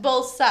accept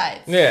both sides.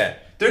 Yeah.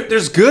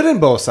 There's good in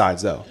both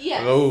sides though.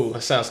 Yes. Oh,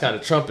 that sounds kind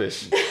of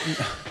Trumpish.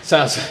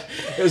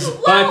 There's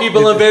fine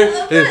people on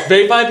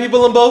very fine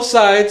people on both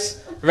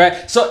sides,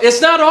 right? So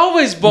it's not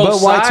always both But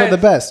sides. whites are the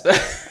best.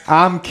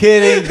 I'm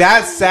kidding.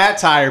 That's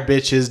satire,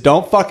 bitches.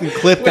 Don't fucking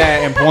clip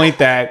that and point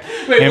that.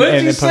 Wait, and, what did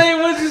and you put- say?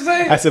 What did you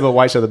say? I said, but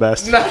whites are the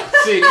best. No,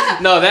 see,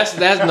 that's some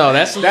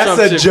That's Trump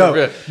a shit for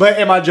real. joke. But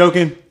am I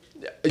joking?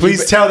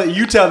 Please tell them I'm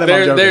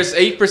joking. There's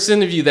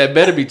 8% of you that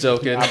better be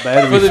joking. I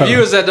better For be the joking.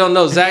 viewers that don't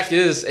know, Zach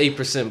is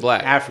 8%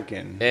 black.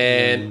 African.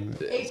 And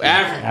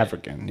African.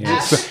 African. Yeah.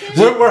 African?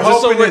 So we're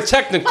Just so hoping we're it's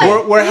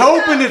technical. we're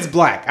hoping it's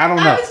black. I don't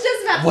I know. was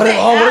just about to What say if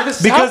that.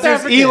 it's Because South there's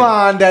African?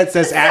 Elon that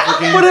says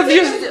African. What if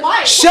you- It's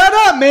white. Shut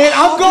up, man.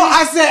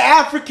 I said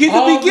African to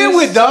All begin this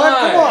with, dog.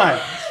 time. Come on.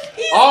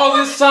 All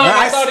this time,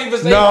 I thought he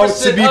was 8% No,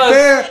 to be us.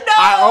 fair,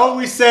 I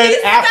always said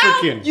he's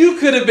African. You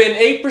could have been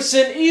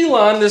 8%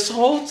 Elon this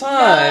whole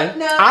time.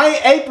 No, I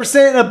ain't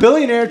 8% a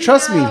billionaire.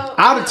 Trust me. No,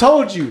 I'd have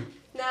told you.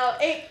 no,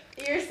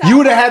 you're You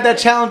would have had that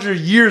challenger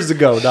years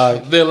ago,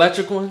 dog. The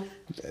electric one?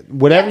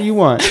 Whatever you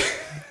want.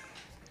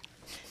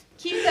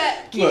 Keep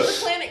Look. the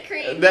planet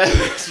cream.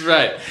 That's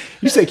right.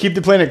 You say keep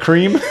the planet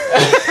cream?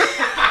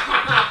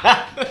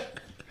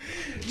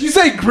 Did you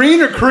say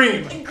green or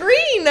cream?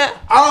 Green. Oh,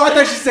 I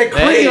thought she said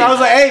cream. Hey. I was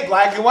like, hey,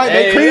 black and white,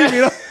 Hey. they cream,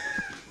 you know?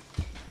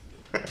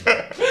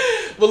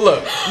 But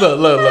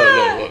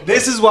look.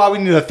 This is why we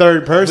need a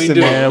third person, We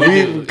do. man. We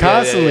We do.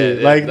 constantly,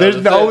 Yeah. like, No, there's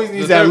the third- always the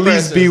needs to at third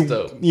least person be, is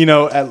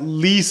dope. at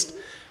least.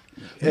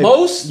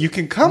 Most You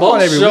can come most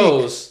on every week.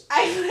 shows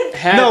I would.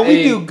 have No,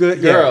 we a do good,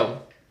 yeah. girl.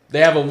 They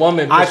have a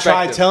woman I perspective.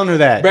 tried telling her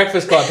that.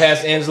 Breakfast Club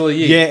has Angela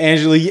Yee. Yeah,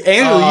 Angela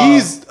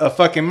Yee's a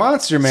fucking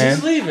monster, man.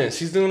 She's leaving.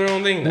 She's doing her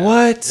own thing now.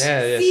 What?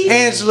 Yeah. See?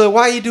 Angela,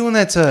 why are you doing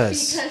that to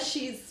us? Because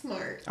she's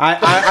smart.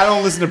 I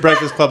don't listen to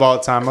Breakfast Club all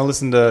the time. I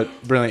listen to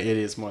Brilliant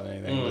Idiots more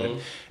than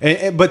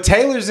anything. But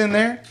Taylor's in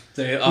there.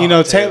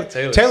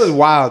 Taylor's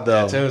wild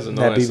though. Taylor's that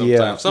annoying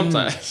BBL.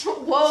 sometimes.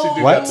 Whoa.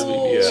 do What? got the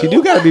BBL. She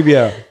do got a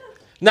BBL.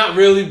 Not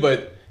really,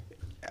 but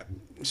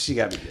She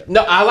got BBL.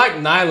 no, I like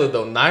Nyla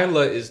though.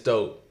 Nyla is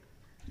dope.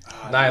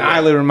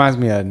 Nyla reminds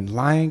me of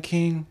Lion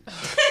King.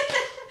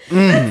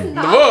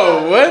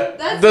 Whoa, what?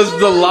 That's Does not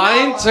the really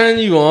lion Nyla. turn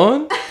you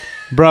on?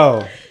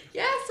 Bro,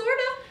 Yeah, sort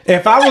of.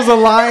 if I was a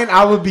lion,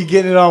 I would be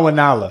getting it on with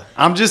Nyla.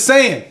 I'm just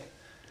saying.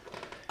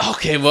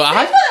 Okay, well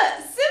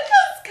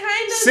Simba's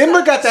kind of.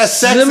 Simba got that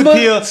sex Simba-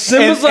 appeal.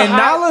 Simba's and a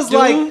hot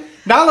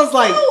Nyla's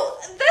like, Oh,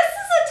 this is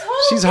a total.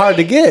 she's hard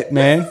to get,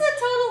 man. This is a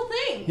total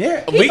thing.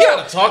 Yeah. we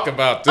gotta talk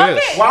about this.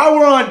 Okay. While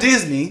we're on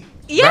Disney,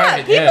 Yeah,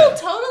 Right, people yeah.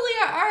 totally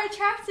are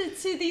attracted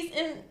to these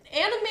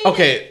animated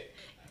Okay,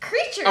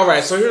 creatures. all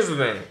right. So here's the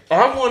thing.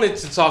 I wanted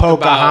to talk about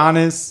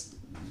Pocahontas.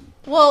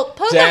 Well,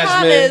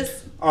 Pocahontas.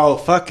 Oh,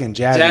 fucking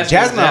Jasmine.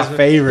 Jasmine, my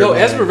favorite. Yo,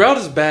 man.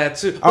 Esmeralda's bad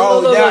too. Oh,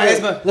 Look, yeah, look,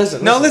 Esmeralda.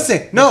 listen.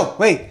 Listen. No,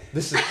 wait.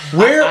 This is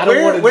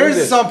Where is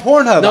this on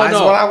Pornhub? No, That's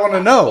no. what I want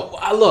to know.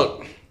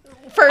 Look,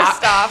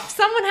 First off,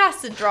 someone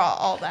has to draw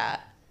all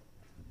that.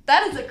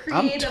 That is a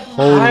I'm creative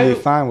totally mind.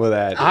 fine with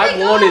that. I Okay,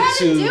 go wanted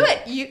ahead and to- do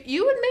it.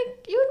 You would make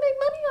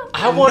money on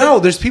that. I wanted. No,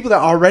 there's people that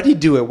already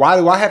do it. Why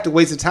do I have to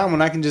waste the time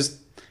when I can just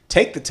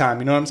take the time?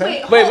 You know what I'm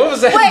saying? Wait, what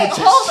was that? Wait,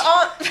 hold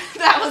on.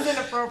 That was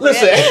inappropriate.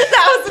 Listen.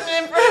 That was an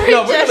inappropriate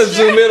No, we're gonna gesture.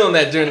 zoom in on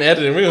that during the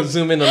editing. We're gonna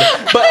zoom in on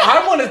that. But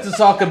I wanted to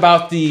talk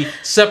about the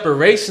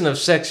separation of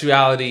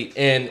sexuality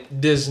in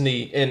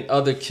Disney and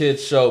other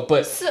kids show.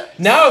 But So-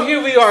 now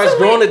here we are as so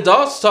grown wait.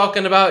 adults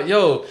talking about,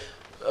 yo,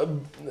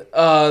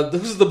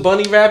 who's the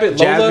bunny rabbit? Lola?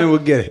 Jasmine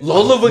would get it.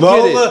 Lola would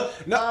get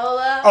it. No,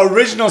 Lola.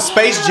 original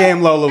Space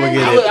Jam Lola would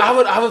get it.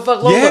 I would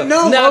fuck Lola. Yeah,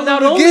 no, Now, Lola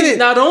not would only, get it.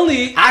 Not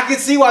only, I can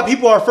see why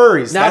people are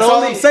furries. Not That's all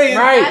only- I'm saying.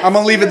 right. I'm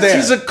gonna leave it there.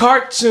 she's a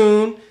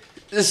cartoon.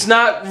 It's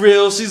not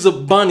real. She's a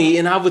bunny,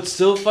 and I would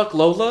still fuck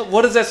Lola.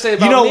 What does that say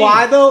about You know me?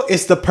 why though?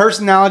 It's the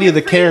personality of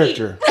the Freaky.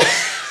 character.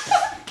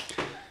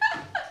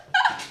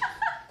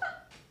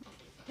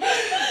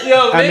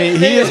 Yo, I mean,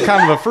 he is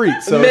kind of a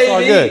freak, so it's all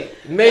good.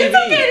 Maybe. It's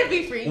okay to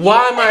be freaky.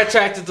 Why am I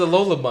attracted to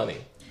Lola Bunny?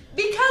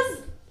 Because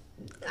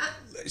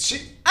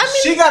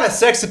She got a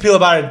sex appeal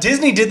about it.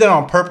 Disney did that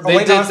on purpose. They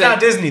Wait, no, did it's that. not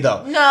Disney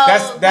though. No,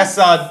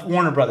 that's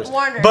Warner Brothers.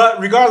 Warner.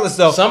 But regardless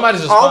though,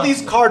 Somebody's all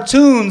these responsible.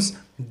 cartoons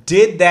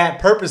did that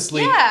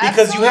purposely Yeah,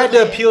 because you had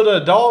to absolutely. appeal to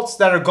adults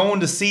that are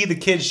going to see the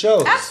kids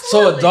shows. So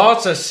absolutely.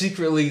 adults are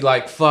secretly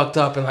like fucked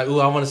up and like, ooh,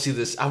 I want to see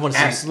this. I want to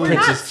see Absolutely. We're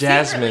not Princess secretly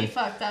Jasmine.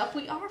 fucked up.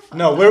 We are fucked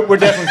No, up. we're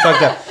definitely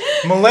fucked up.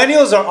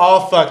 Millennials are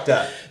all fucked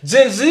up.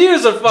 Gen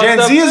Zers are fucked Gen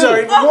up Zers too. are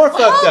even more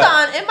fucked Hold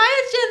up. on. Am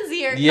I a Gen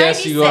Zer?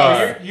 Yes, you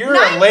 96. are. You're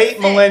a late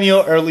 96.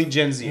 millennial, early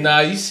Gen Z.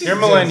 Nah, you see, You're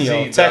Gen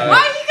millennial, Z, technically. Why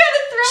dog. you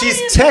gotta throw me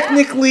She's in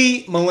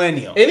technically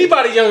millennial.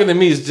 Anybody younger than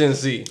me is Gen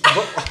Z.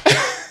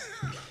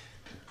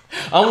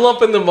 I'm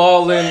lumping them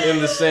all in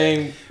the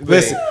same.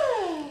 Listen,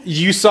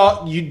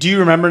 thing. do you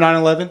remember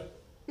 9/11? that?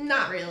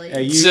 Not really.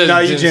 Yeah,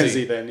 Gen Gen Z.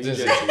 Z then. You Gen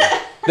Gen Z. Z.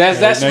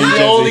 That's no, you the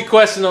Gen only Z.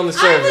 question on the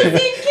I was survey.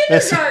 in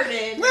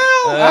kindergarten.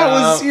 Well, I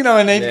was, in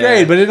 8th yeah.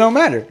 grade, but it don't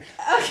matter.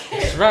 Okay.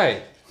 That's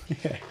right.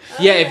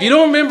 Yeah, if you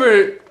don't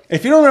remember,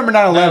 If you don't remember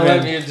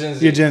 9/11, 9/11, you're Gen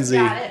Z. You're Gen Z.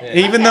 Got it.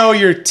 Yeah. Even though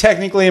you're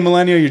technically a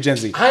millennial, you're Gen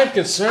Z. I am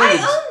concerned. I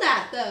own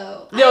that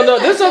though. I Yo, own no,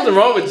 that there's Gen nothing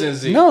wrong with Z. Gen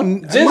Z. No,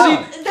 Gen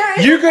no. Z. There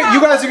is You a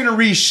problem. guys are gonna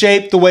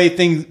reshape the way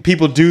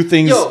people do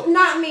things Yo,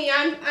 Not me.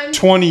 I'm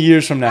 20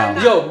 years from now. I'm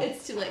not. Yo,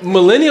 It's too late.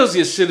 millennials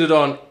get shitted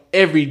on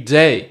every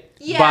day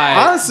Yeah. by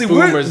Honestly,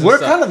 we're boomers and we're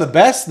stuff. kind of the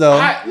best though.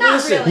 Not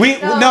listen, really.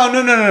 we no.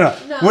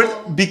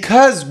 No.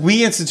 Because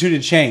we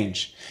instituted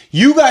change.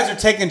 You guys are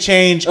taking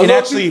change a and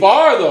little actually too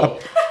far though.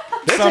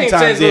 They're taking change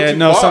sometimes a little yeah too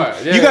no far.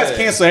 some Yeah, you guys yeah.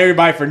 cancel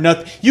everybody for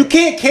nothing. You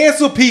can't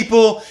cancel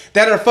people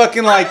that are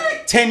fucking like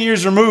 10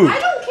 years removed. I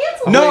don't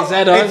cancel. No, Wait, is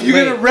that if us?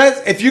 you're Wait.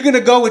 if you're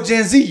gonna go with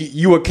Gen Z,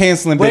 you are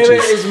canceling Wait, bitches. wait,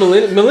 is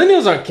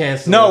millennials aren't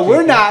canceling. No,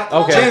 we're people. not.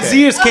 Okay, Gen okay.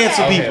 Zers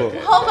cancel Okay. people. Okay.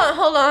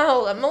 Hold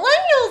on.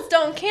 Millennials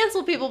don't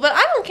cancel people, but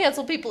I don't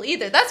cancel people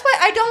either. That's why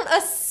I don't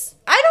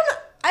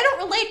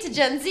relate to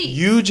Gen Z.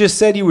 You just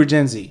said you were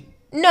Gen Z.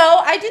 No,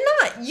 I did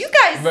not. You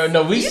guys. Bro,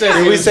 no, we you said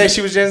guys- Did we say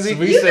she was Gen Z?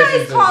 We You said guys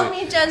she's Gen called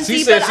Z. me Gen She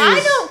Z, said but she I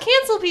was- don't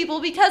cancel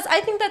people because I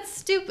think that's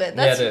stupid.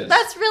 Yeah, That's it is.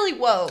 that's really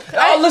woke.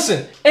 Oh,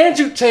 listen,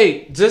 Andrew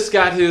Tate just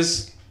got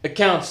his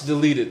accounts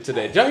deleted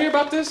today. Did y'all hear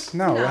about this?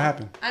 No, what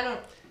happened? I don't.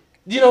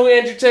 You know who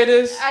Andrew Tate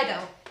is? I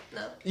don't.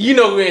 No. You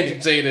know who Andrew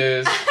Tate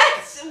is.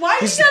 Why are you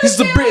He's gotta the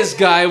say British like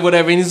guy,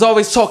 whatever, and he's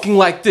always talking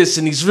like this,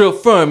 and he's real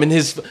firm, and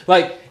he's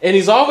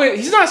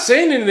not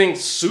saying anything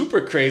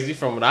super crazy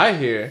from what I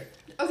hear.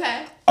 that?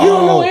 Okay. You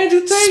don't know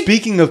Andrew Tate?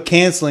 Speaking of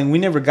canceling, we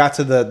never got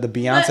to the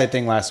Beyonce What?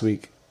 thing last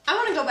week. I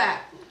want to go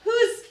back.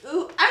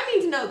 Who? I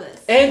need to know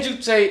this. Andrew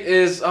Tate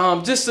is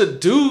just a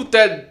dude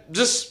that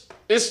just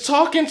is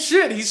talking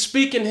shit. He's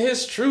speaking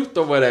his truth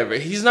or whatever.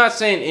 He's not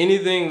saying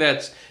anything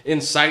that's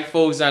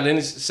insightful. He's not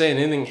saying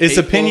anything It's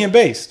hateful. opinion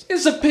based.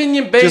 It's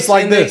opinion based. Just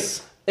like and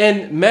this.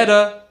 And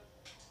Meta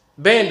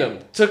banned him.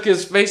 Took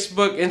his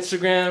Facebook,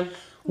 Instagram.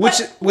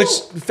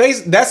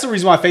 That's the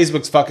reason why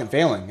Facebook's fucking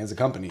failing as a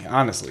company,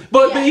 honestly.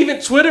 But Yeah.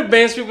 even Twitter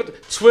bans people.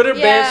 Twitter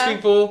Yeah. bans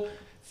people.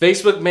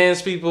 Facebook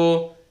bans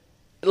people.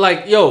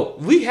 Like, yo,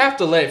 we have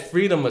to let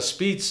freedom of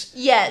speech.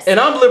 Yes. And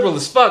I'm liberal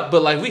as fuck,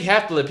 but like, we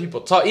have to let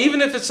people talk,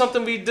 even if it's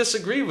something we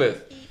disagree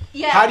with.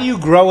 yeah. How do you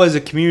grow as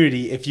a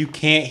community if you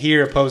can't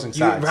hear opposing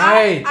sides?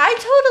 Right. I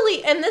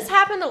totally, and this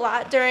happened a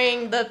lot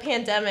during the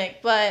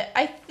pandemic, but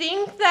I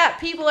think that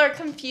people are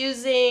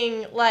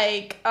confusing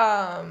like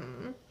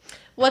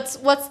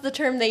what's the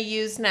term they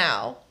use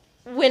now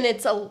when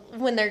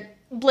they're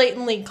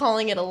blatantly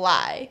calling it a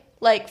lie,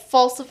 like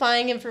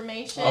falsifying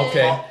information.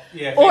 Okay.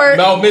 Yeah. Or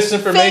No,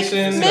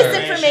 misinformation. fake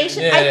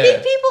misinformation. Yeah, I yeah.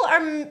 think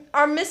people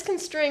are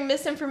misconstruing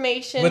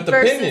misinformation With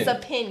versus opinion.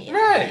 opinion.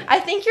 Right. I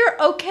think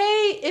you're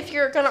okay if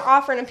you're going to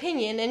offer an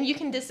opinion and you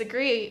can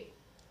disagree,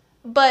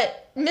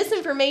 but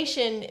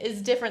misinformation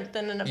is different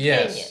than an opinion.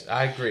 Yes,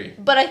 I agree.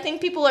 But I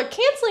think people are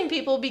canceling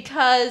people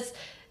because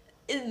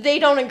they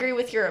don't agree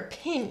with your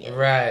opinion.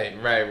 Right.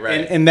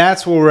 And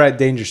that's where we're at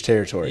dangerous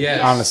territory, Yes.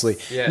 honestly.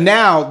 Yes.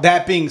 Now,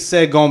 that being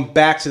said, going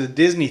back to the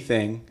Disney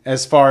thing,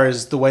 as far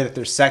as the way that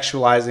they're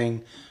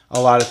sexualizing a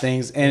lot of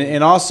things,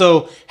 and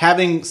also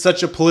having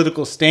such a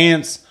political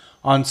stance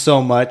on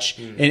so much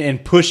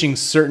and pushing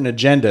certain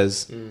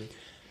agendas,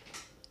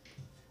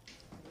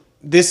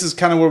 this is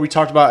kind of where we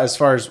talked about as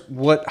far as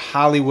what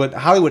Hollywood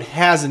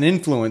has an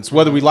influence,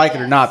 whether we like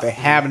it or not, they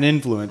have an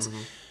influence.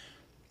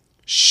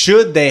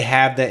 Should they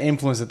have that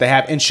influence that they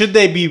have? And they're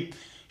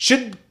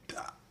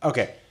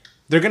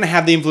going to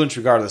have the influence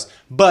regardless.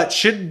 But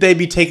should they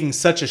be taking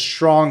such a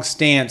strong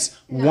stance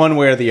one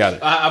way or the other?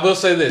 I will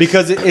say this.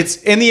 Because it's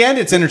in the end,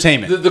 it's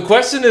entertainment. The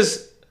question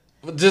is,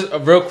 Just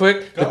real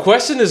quick, the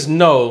question is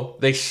no,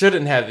 they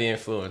shouldn't have the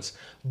influence.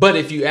 But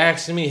if you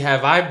ask me,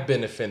 have I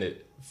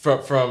benefited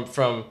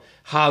from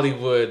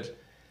Hollywood?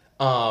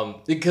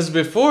 Because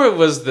before it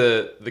was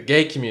the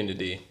gay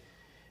community,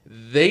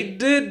 they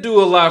did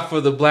do a lot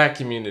for the black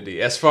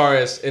community. As far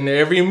as in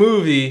every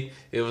movie,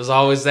 it was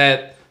always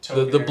that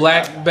the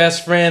black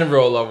best friend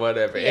role or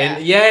whatever. Yeah.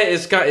 And yeah,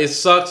 it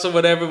sucks or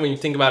whatever when you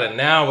think about it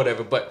now or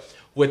whatever. But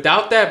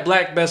without that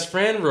black best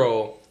friend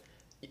role,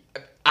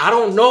 I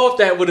don't know if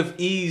that would have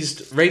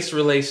eased race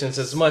relations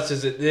as much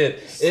as it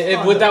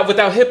did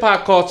without hip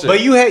hop culture.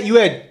 But you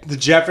had the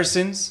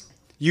Jeffersons.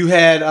 You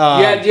had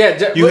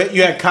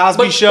you had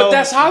Cosby Show. But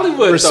that's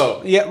Hollywood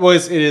though. Yeah, well,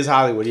 it is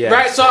Hollywood. Yeah.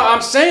 Right. So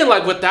I'm saying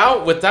like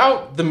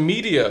without the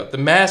media, the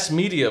mass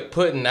media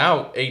putting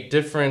out a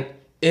different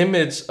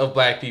image of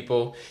black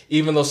people,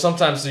 even though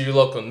sometimes your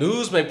local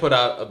news may put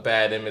out a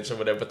bad image or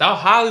whatever. Without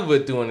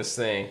Hollywood doing this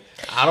thing,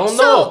 I don't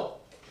know.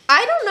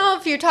 I don't know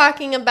if you're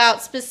talking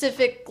about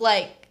specific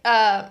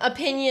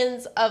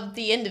opinions of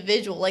the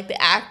individual, like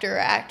the actor or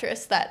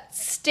actress that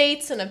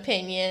states an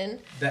opinion.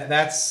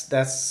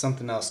 That's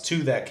something else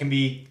too that can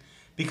be,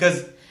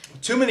 because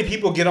too many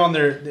people get on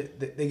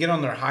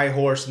their high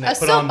horse and they A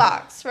put on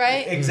soapbox,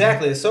 right?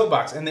 Exactly, a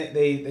soapbox, and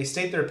they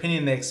state their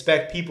opinion. They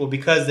expect people,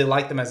 because they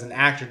like them as an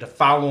actor, to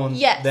follow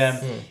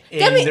them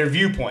in their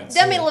viewpoints.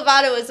 Demi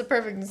Lovato is a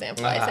perfect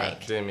example, I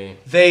think. Demi.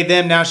 They,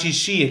 them, now she's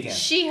she again.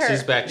 She, her.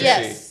 She's back to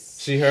yes.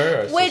 she,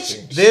 her, or Which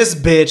she? This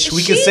bitch,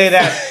 we can say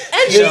that.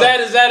 And Is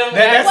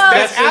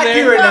that's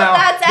accurate now,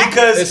 that's accurate.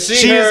 because Is she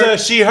she her?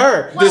 is a she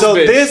her. This So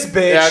bitch. this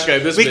bitch, Yeah, okay,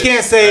 this we bitch.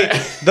 can't say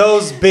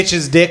those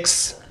bitches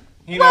dicks.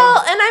 You know? Well,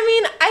 and I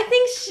mean, I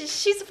think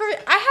she's.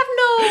 I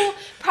have no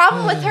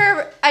problem with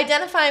her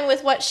identifying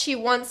with what she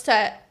wants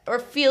to or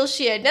feels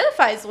she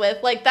identifies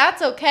with. Like,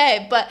 that's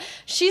okay. But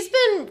she's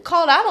been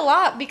called out a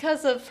lot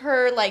because of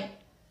her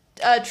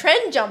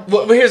trend jumping.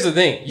 Well, but here's the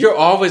thing: you're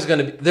always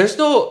gonna be. There's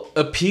no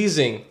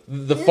appeasing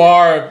the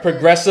far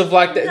progressive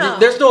like that. No.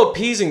 There's no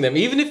appeasing them.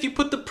 Even if you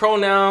put the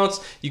pronouns,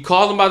 you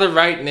call them by the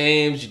right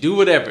names, you do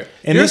whatever.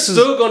 And you're this is-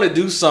 still gonna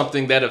do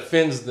something that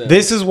offends them.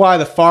 This is why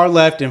the far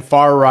left and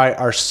far right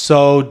are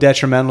so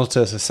detrimental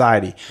to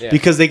society,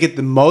 because they get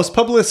the most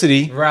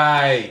publicity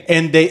right?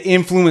 and they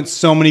influence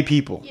so many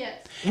people. Yes.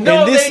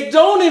 No, And this- they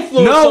don't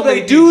influence. No, so they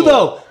many do people.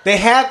 though. They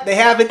have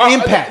an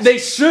impact. They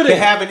shouldn't. They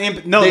have an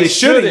impact. No, They they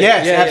shouldn't. shouldn't.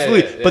 Yes, Yeah,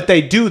 absolutely. yeah. But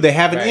they do. They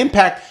have an Right.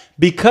 impact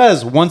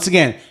because, once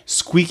again,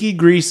 squeaky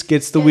grease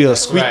gets the wheel.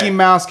 Squeaky Right.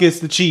 mouse gets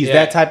the cheese. Yeah,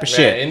 that type of right.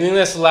 shit. Anything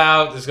that's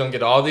loud is gonna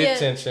get all the Yeah.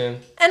 attention.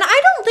 And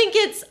I don't think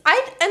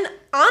and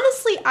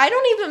honestly, I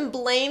don't even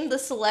blame the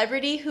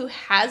celebrity who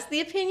has the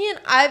opinion.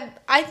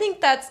 I think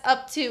that's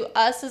up to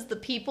us as the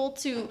people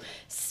to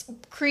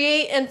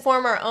create and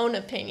form our own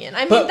opinion. I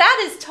mean, But-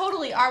 that is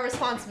totally our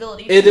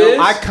responsibility. It to is.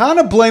 I kind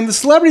of blame the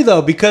celebrity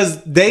though, because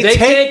they They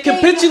take can't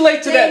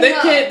capitulate to they that. They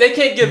know. can't. They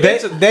can't give in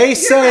to. they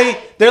say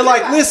right. they're You're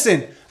like, right.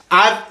 listen,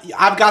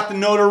 I've got the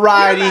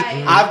notoriety, You're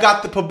right. I've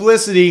got the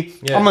publicity.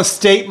 Yeah. I'm gonna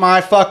state my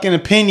fucking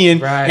opinion,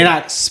 Right. and I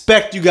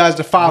expect you guys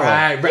to follow.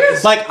 Right, right.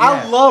 It's like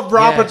I Yeah. love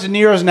Robert Yeah. De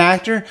Niro as an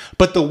actor,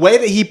 but the way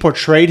that he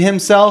portrayed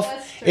himself,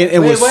 That's true. it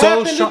Wait, was what so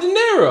happened strong. to De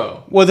Niro?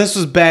 Well, this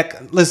was back.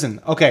 Listen,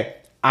 okay,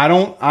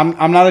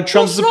 I'm not a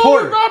Trump What's wrong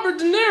supporter. with Robert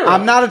De Niro?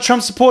 I'm not a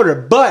Trump supporter,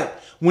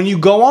 but when you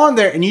go on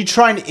there and you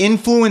try and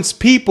influence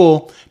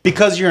people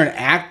because you're an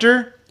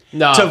actor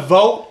No. to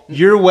vote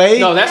your way,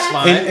 No, that's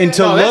fine. and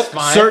to No, that's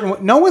look fine. certain.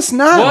 No, it's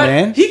not, What?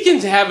 man. He can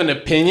have an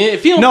opinion.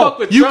 If he don't No, fuck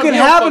with you Trump, can he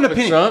don't have fuck an with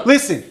opinion. Trump.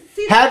 Listen,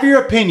 See, have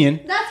your opinion.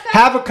 that's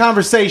fair. Have a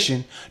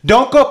conversation.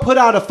 Don't go put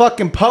out a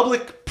fucking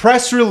public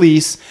press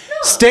release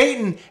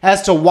stating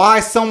as to why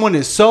someone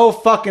is so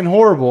fucking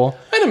horrible.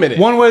 Wait a minute.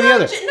 One way or the No,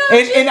 other. no,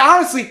 And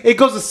honestly, it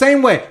goes the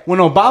same way. When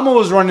Obama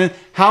was running,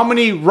 how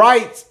many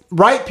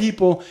right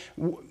people?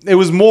 It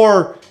was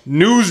more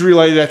news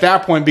related at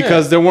that point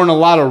because there weren't a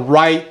lot of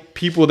right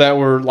people that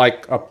were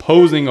like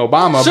opposing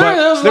Obama. Sure, but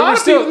there was a there lot were of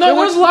still- people. No, there there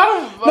were- was a lot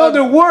of. no,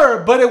 there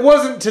were, but it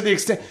wasn't to the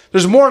extent.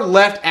 There's more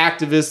left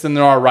activists than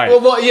there are right.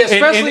 Well, yeah,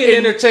 especially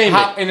in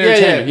entertainment. In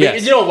entertainment, yeah.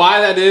 yes. You know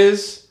why that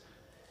is?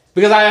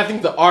 Because I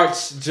think the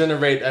arts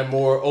generate a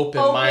more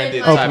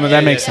open-minded Open-minded. type. Open,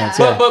 that makes sense,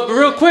 yeah. But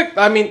real quick,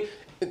 I mean,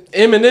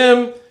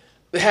 Eminem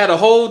had a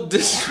whole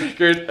diss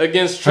record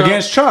against Trump.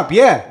 Against Trump,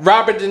 yeah.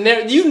 Robert De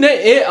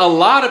Niro. A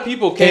lot of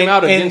people came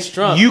out against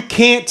Trump. You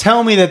can't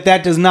tell me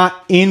that does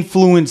not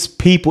influence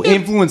people,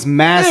 influence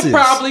masses. It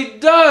probably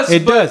does.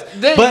 It does.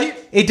 But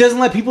it doesn't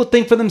let people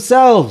think for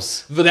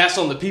themselves. But that's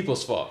on the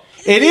people's fault.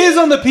 It is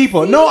on the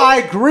people. No, I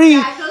agree.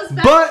 That goes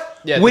back- But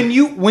Yeah,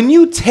 when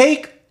you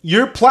take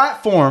your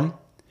platform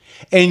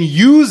and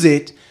use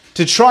it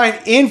to try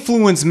and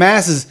influence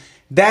masses,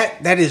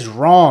 that is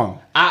wrong.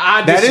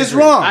 I That disagree. is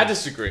wrong. I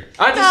disagree.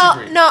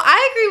 No,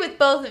 I agree with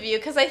both of you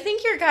because I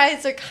think your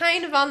guys are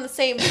kind of on the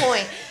same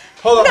point.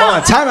 Hold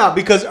on. Time out,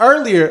 because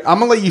earlier, I'm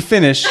gonna let you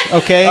finish,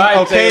 okay? All right,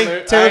 okay, Taylor.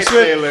 All right,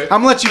 Swift. Taylor. I'm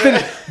gonna let you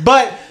finish.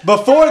 But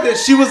before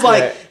this, she was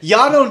like,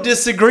 "Y'all don't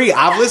disagree.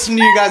 I've listened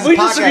to you guys' We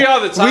podcast. disagree all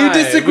the time. We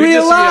disagree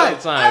a all lot.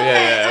 the time.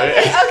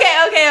 Yeah.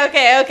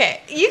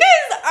 Okay. You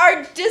guys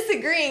are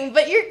disagreeing,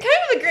 but you're kind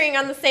of agreeing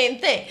on the same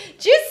thing.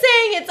 Just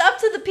saying it's up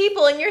to the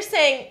people, and you're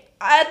saying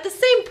at the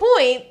same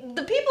point,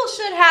 the people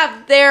should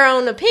have their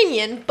own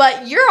opinion,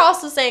 but you're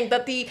also saying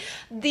that the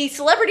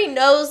celebrity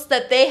knows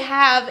that they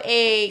have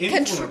a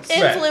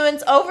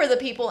influence over the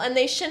people, and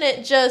they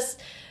shouldn't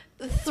just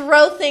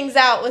throw things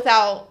out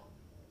without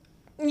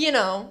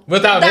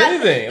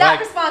anything. That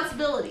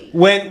responsibility.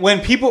 When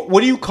people, what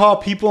do you call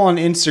people on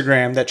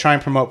Instagram that try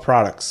and promote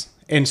products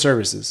and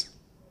services?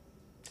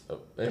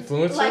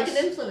 Influencers? Like an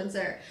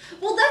influencer.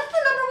 Well, that's the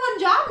number one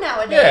job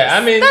nowadays. Yeah,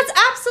 I mean, that's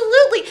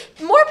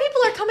absolutely more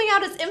people are coming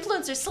out as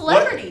influencers,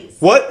 celebrities.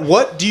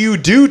 What do you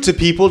do to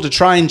people to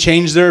try and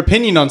change their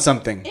opinion on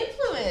something?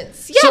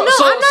 Influence. Yeah, I'm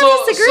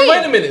not disagreeing. So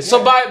wait a minute.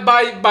 So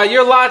by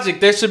your logic,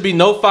 there should be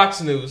no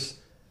Fox News.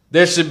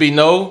 There should be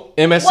no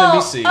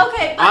MSNBC. Well,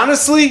 okay.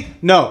 Honestly,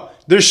 no.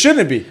 There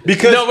shouldn't be,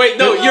 because you're right.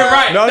 No, you're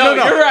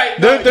right.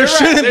 There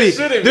shouldn't be.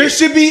 There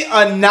should be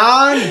a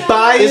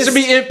non-biased. It should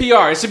be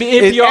NPR. It should be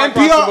NPR. It's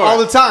NPR all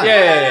the time.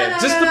 Yeah.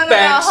 Just the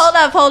facts.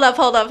 Hold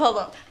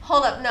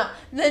up. No,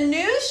 the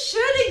news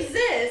should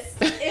exist.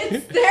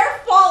 It's their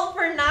fault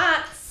for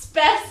not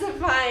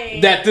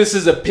specifying that this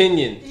is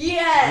opinion.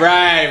 Yes.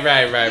 Right.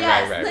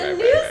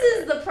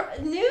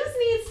 News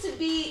needs to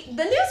be.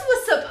 The news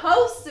was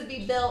supposed to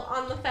be built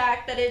on the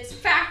fact that it's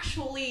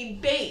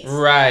factually based.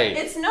 Right.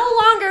 It's no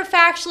longer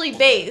factually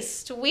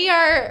based. We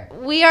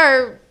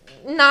are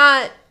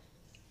not.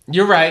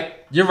 You're right.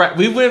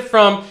 We went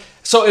from,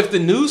 so if the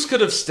news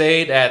could have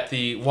stayed at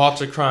the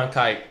Walter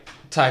Cronkite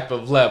type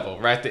of level,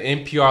 right? The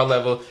NPR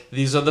level,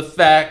 these are the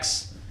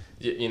facts.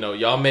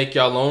 Y'all make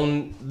y'all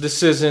own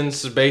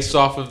decisions based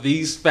off of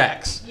these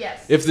facts.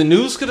 Yes. If the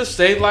news could have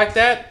stayed like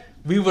that,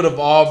 we would have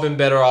all been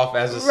better off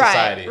as a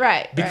society.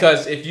 Right.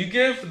 Because if you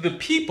give the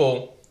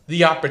people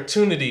the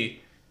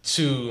opportunity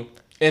to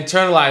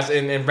internalize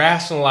and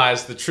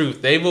rationalize the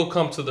truth, they will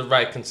come to the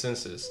right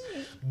consensus.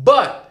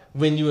 But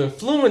when you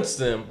influence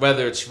them,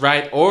 whether it's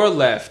right or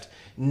left,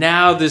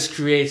 now this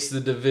creates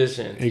the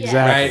division.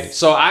 Exactly. Right?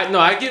 So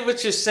I get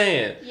what you're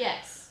saying.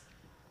 Yes.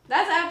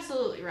 That's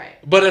absolutely right.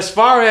 But as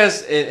far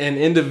as an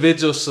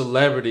individual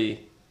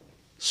celebrity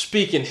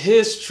speaking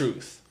his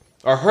truth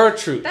or her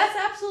truth, that's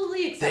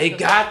absolutely acceptable. they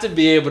got to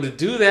be able to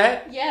do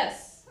that.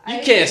 Yes.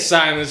 You can't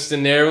silence De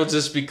Niro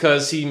just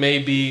because he may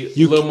be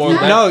a little more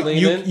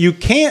left-leaning. You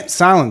can't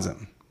silence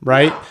him,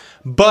 right? No.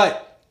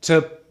 But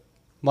to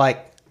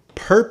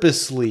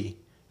purposely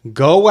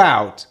go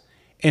out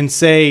and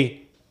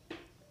say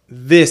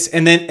this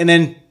and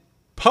then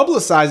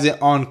publicize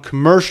it on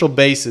commercial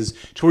basis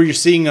to where you're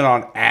seeing it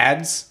on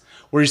ads,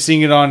 where you're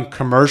seeing it on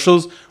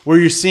commercials, where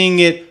you're seeing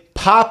it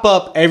pop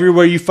up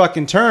everywhere you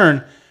fucking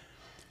turn.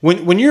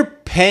 When you're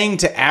paying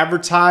to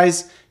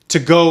advertise to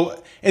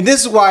go, and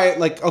this is why,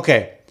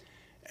 okay,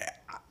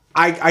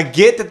 I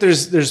get that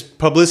there's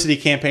publicity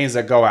campaigns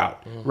that go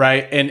out,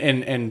 right?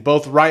 And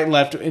both right and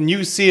left, and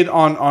you see it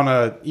on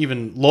a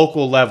even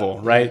local level,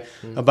 right?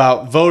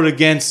 About vote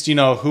against,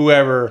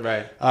 whoever.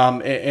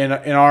 Right. In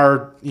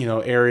our,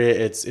 area,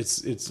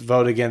 it's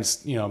vote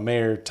against,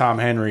 Mayor Tom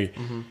Henry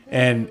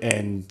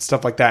and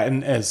stuff like that.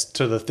 And as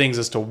to the things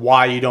as to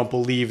why you don't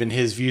believe in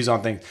his views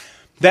on things.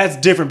 That's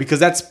different because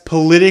that's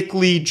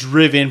politically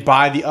driven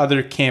by the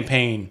other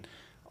campaign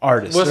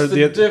artists. What's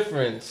the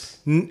difference?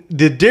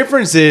 The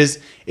difference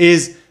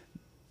is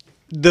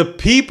the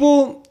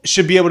people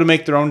should be able to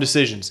make their own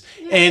decisions.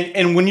 Yeah.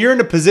 And when you're in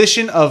a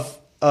position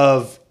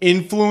of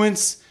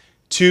influence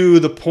to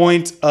the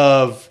point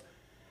of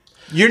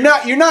you're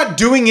not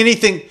doing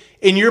anything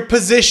in your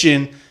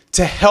position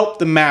to help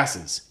the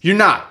masses. You're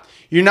not,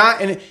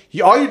 and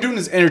all you're doing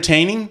is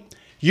entertaining.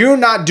 You're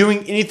not doing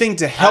anything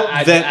to help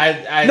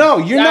them. No,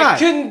 you're not. I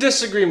couldn't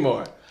disagree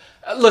more.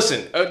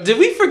 Listen, did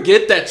we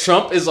forget that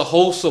Trump is a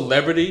whole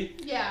celebrity?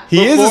 Yeah.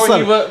 He is a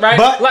celebrity. Right?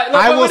 But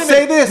I will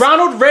say this.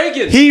 Ronald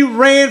Reagan. He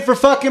ran for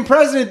fucking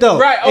president, though.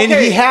 Right, okay. And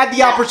he had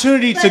the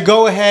opportunity to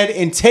go ahead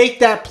and take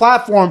that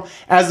platform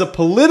as a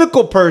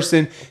political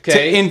person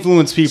to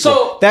influence people.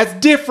 So, that's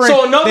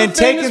different than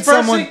taking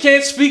someone...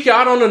 can't speak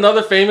out on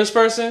another famous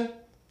person?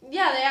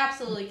 Yeah, they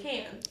absolutely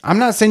can. I'm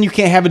not saying you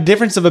can't have a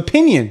difference of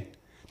opinion.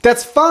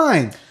 That's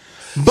fine.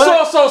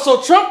 But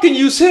so Trump can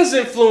use his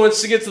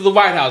influence to get to the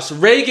White House.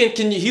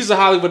 Reagan he's a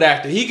Hollywood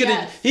actor. He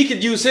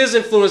could use his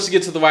influence to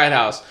get to the White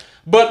House.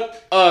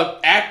 But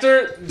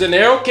actor De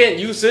Niro can't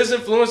use his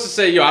influence to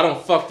say, yo, I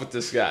don't fuck with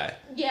this guy.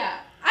 Yeah.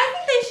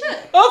 I think they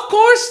should. Of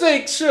course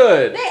they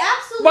should. They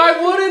absolutely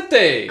Why wouldn't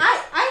they?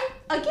 I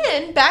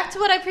again, back to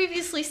what I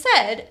previously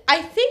said,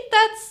 I think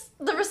that's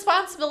the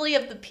responsibility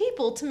of the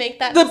people to make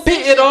that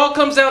decision. It all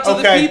comes down to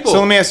the people. So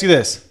let me ask you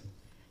this.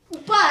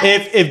 But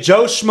if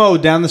Joe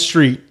Schmo down the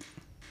street,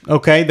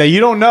 that you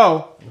don't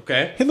know,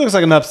 okay, he looks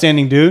like an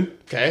upstanding dude.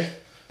 Okay.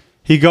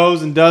 He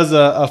goes and does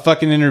a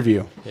fucking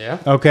interview. Yeah.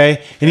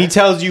 Okay? And he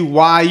tells you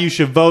why you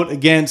should vote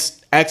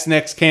against X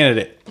next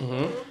candidate.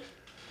 Mm-hmm.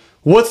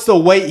 What's the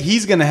weight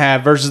he's going to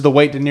have versus the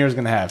weight De Niro's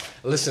going to have?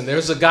 Listen,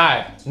 there's a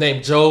guy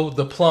named Joe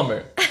the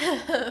Plumber.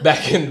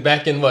 back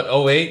in what,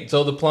 08?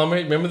 Joe the Plumber.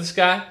 Remember this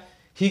guy?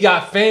 He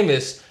got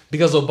famous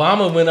because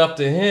Obama went up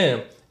to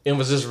him and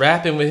was just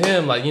rapping with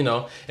him, like, you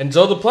know. And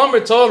Joe the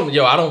Plumber told him,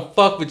 yo, I don't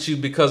fuck with you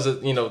because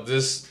of, you know,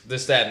 this,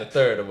 that, and the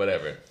third or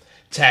whatever.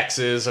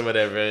 Taxes or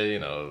whatever, you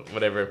know,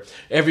 whatever.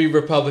 Every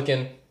poor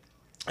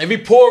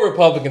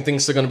Republican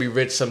thinks they're going to be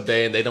rich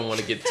someday and they don't want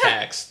to get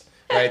taxed,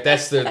 right?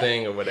 That's their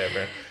thing or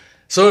whatever.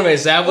 So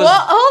anyways, that was...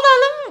 Well, hold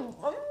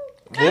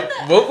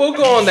on. We'll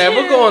go on that.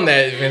 We'll go on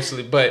that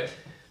eventually. But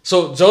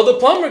so Joe the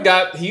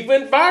Plumber he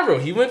went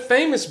viral. He went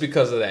famous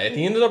because of that. And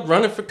he ended up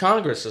running for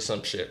Congress or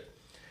some shit.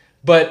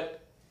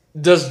 But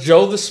does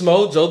Joe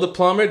the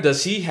Plumber,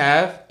 does he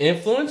have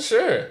influence?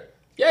 Sure.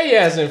 Yeah, he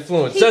has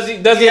influence. Does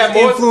he have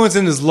more influence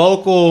in his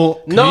local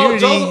community? No,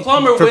 Joe the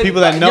Plumber for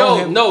people that know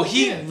him? No,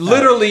 he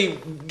literally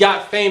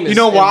got famous. You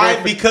know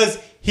why? Because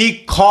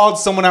he called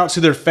someone out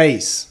to their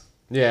face.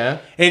 Yeah.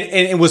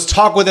 And was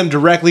talk with them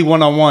directly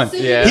one-on-one.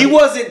 Yeah. He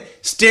wasn't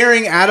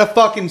staring at a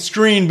fucking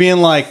screen being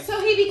like,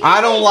 I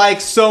don't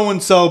like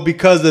so-and-so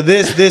because of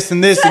this,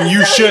 and this, and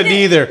you shouldn't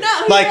either.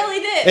 No, he like, really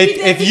did.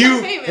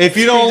 If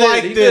you don't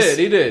like this.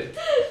 He did.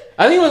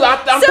 I think it was,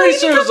 I'm pretty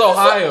sure it was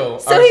Ohio.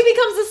 So he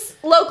becomes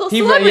a local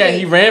celebrity.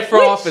 He ran for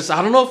office.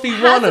 I don't know if he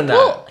won or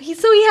not.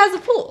 So he has a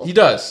pool. He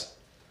does.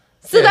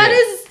 So that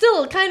is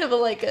still kind of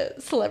like a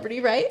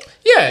celebrity, right?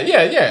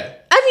 Yeah.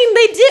 I mean,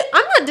 they did.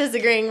 I'm not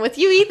disagreeing with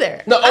you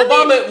either. No,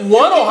 Obama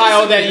won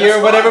Ohio that year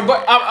or whatever,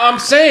 but I'm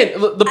saying,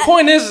 the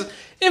point is,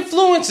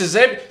 influences.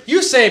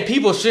 You're saying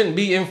people shouldn't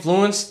be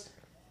influenced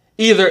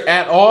either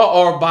at all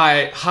or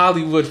by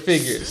Hollywood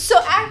figures.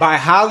 By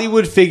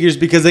Hollywood figures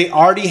because they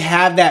already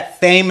have that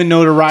fame and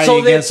notoriety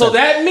against them. So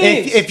that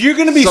means... If you're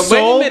going to be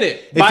sold...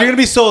 If you're going to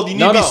be sold, you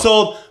need to be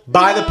sold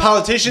by the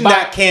politician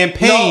that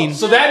campaigned. No,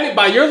 so that means,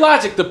 by your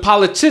logic, the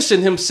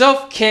politician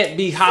himself can't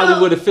be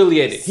Hollywood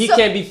affiliated. He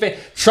can't be famous.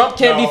 Trump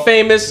can't be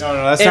famous. No,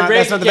 that's not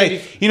the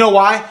debate. You know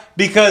why?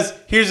 Because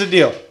here's the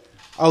deal.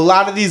 A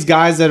lot of these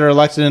guys that are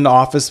elected into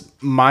office,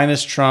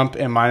 minus Trump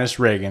and minus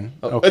Reagan,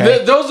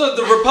 okay? Those are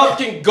the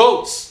Republican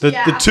goats.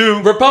 The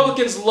two.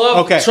 Republicans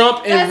love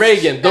Trump and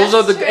Reagan. Those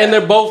are and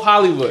they're both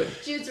Hollywood.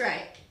 Jude's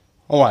right.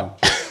 Hold on.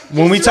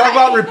 When we talk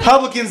about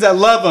Republicans that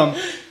love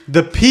them,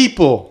 the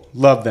people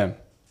love them.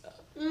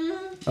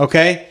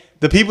 Okay?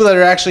 The people that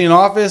are actually in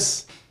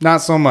office, not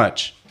so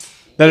much.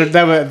 That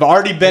have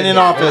already been in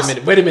office.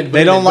 Wait a minute.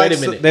 They don't like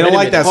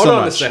that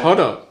so much. Hold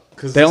on.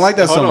 They don't like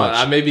that so much.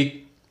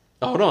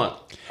 Hold on.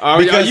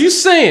 Are you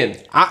saying?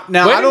 I'm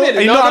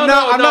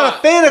not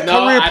a fan of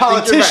career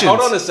politicians.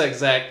 Hold on a sec,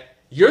 Zach.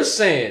 You're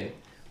saying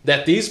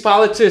that these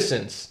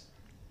politicians,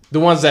 the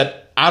ones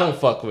that I don't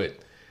fuck with,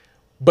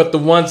 but the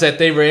ones that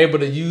they were able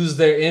to use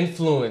their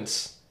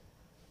influence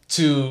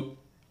to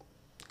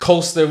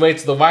coast their way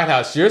to the White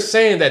House, you're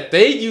saying that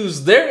they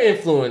use their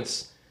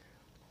influence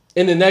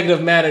in a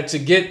negative manner to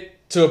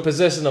get to a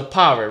position of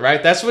power,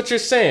 right? That's what you're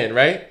saying,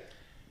 right?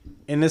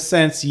 In a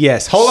sense,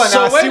 yes. Hold on,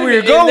 now I see where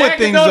you're going with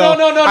things, No.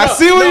 I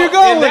see where you're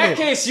going with it. In that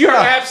case, you're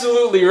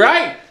absolutely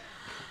right.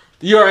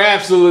 You're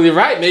absolutely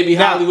right. Maybe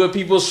Hollywood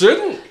people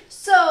shouldn't.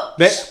 So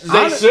they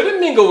shouldn't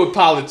mingle with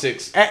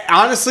politics.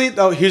 Honestly,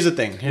 though, here's the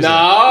thing.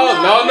 No,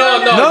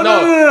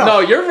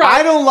 you're right.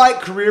 I don't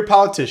like career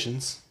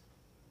politicians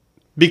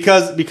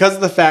because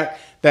of the fact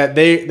that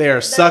they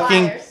are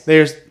sucking.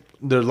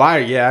 They're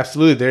liars. Yeah,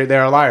 absolutely. They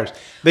are liars.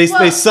 They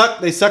suck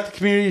the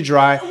community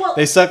dry.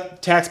 They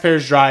suck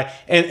taxpayers dry,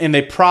 and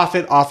they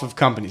profit off of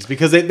companies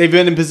because they've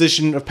been in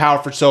position of power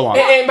for so long.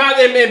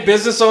 And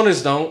business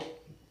owners don't.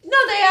 No,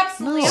 they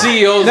absolutely don't.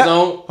 CEOs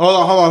don't.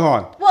 Hold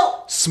on.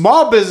 Well,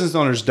 small business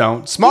owners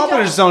don't. Small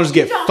business owners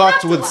get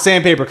fucked with a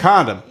sandpaper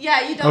condom.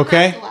 Yeah, you don't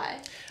have to lie.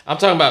 I'm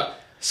talking about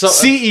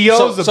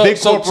CEOs of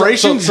big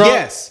corporations.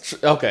 Yes.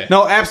 Okay.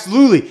 No,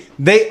 absolutely.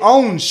 They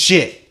own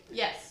shit.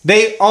 Yes.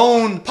 They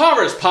own...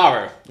 Power is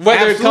power.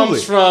 Whether it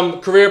comes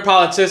from career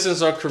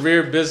politicians or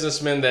career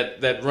businessmen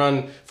that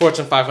run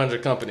Fortune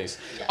 500 companies.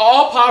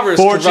 All power is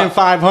Fortune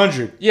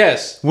 500.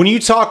 Yes. When you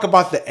talk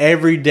about the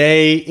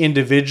everyday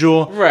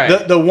individual,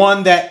 right. the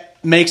one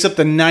that makes up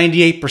the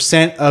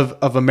 98%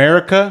 of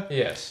America,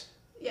 yes,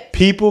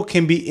 people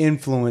can be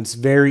influenced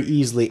very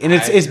easily. And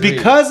it's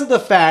because of the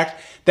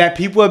fact that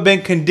people have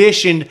been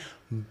conditioned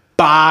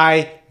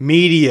by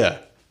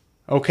media.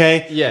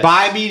 Okay? Yes.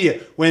 By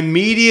media. When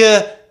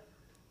media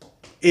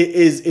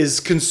is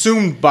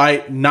consumed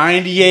by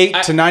 98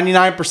 to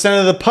 99%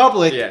 of the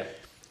public,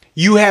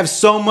 you have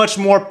so much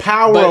more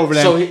power over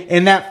them.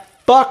 And that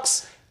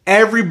fucks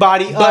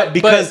everybody up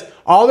because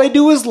all they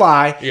do is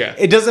lie. Yeah.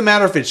 It doesn't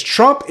matter if it's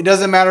Trump. It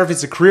doesn't matter if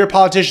it's a career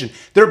politician.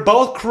 They're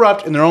both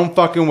corrupt in their own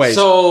fucking ways.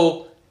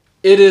 So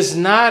it is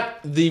not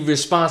the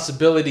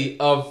responsibility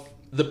of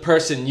the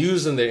person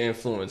using their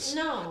influence.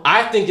 No.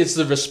 I think it's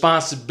the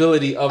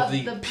responsibility of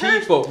the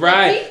people,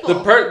 right? The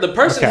The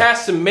person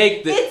has to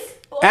make the...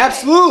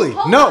 Absolutely.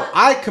 hold No, on.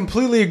 I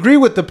completely agree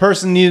with the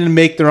person needing to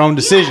make their own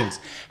decisions.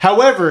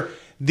 However,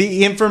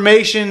 the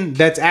information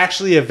that's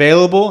actually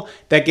available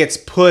that gets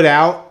put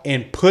out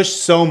and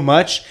pushed so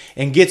much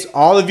and gets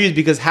all the views,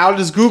 because how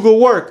does Google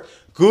work?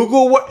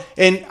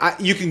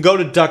 You can go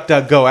to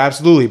DuckDuckGo,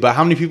 absolutely, but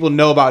how many people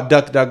know about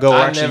DuckDuckGo or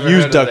actually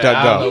use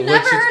DuckDuckGo? You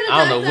never heard of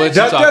I don't know what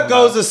you're talking DuckDuckGo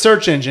about. is a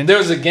search engine. There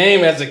was a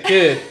game as a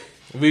kid.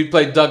 We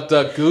played Duck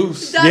Duck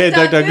Goose. Duck, Yeah,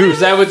 Duck, Duck, Duck, Goose. Is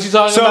that what you're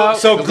talking about?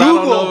 So 'Cause I don't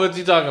Google- know what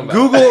you're talking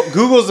about.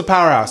 Google's the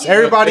powerhouse.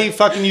 Everybody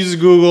fucking uses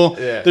Google.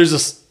 Yeah.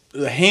 There's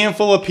a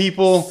handful of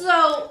people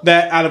So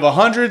that out of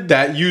 100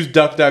 that use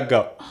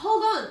DuckDuckGo.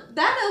 hold on,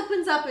 that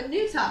opens up a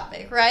new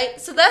topic,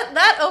 right? So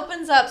that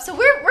opens up. So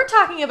we're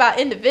talking about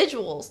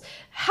individuals.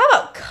 How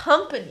about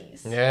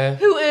companies? Yeah.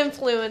 Who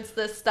influence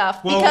this stuff?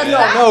 Well, Because we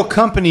all know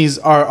companies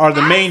are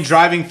the main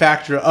driving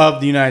factor of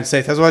the United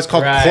States. That's why it's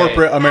called Right.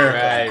 corporate America.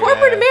 Right.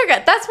 corporate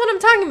America. That's what I'm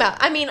talking about.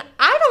 I mean,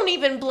 I don't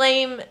even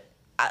blame,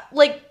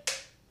 like,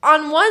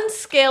 on one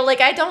scale,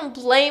 like, I don't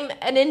blame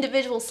an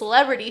individual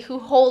celebrity who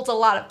holds a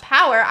lot of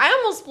power. I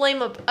almost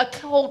blame a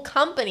whole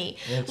company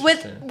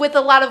with a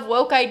lot of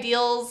woke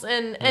ideals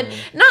and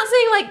not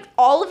saying like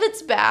all of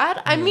it's bad.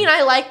 I mean,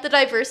 I like the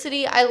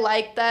diversity. I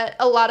like that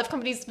a lot of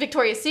companies.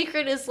 Victoria's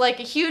Secret is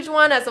like a huge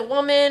one. As a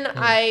woman,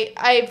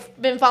 I've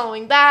been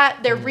following that.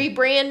 They're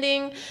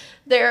rebranding.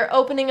 They're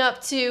opening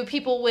up to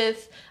people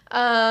with,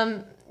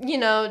 you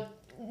know,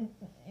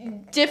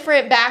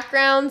 different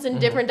backgrounds and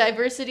different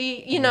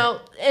diversity, you know,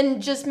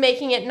 and just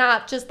making it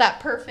not just that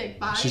perfect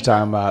body. She's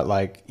talking about,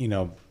 like, you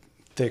know,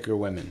 thicker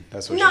women.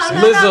 That's what No, she's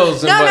no, saying.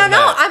 Lizzo's and no.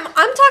 whatnot.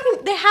 I'm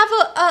talking. They have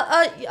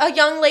a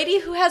young lady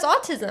who has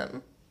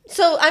autism.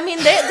 So I mean,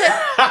 they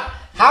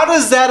How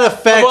does that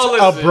affect Well,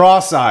 a listen. bra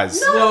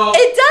size? Well,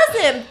 it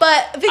doesn't.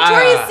 But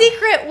Victoria's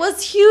Secret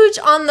was huge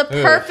on the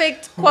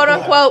perfect, quote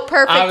unquote,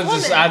 perfect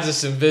woman. I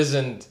just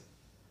envisioned.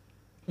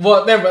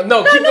 Well, never.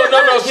 No, keep going.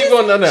 No, keep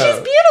going. No.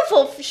 She's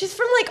beautiful. She's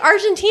from like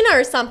Argentina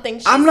or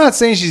something. I'm not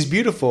saying she's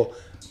beautiful.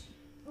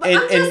 But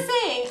I'm just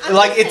saying.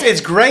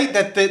 It's great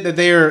that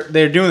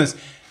they're doing this.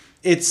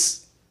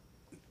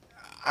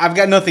 I've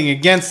got nothing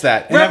against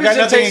that. And I've got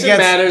nothing Representation against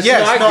matters.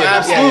 Yes, No, I no, get it.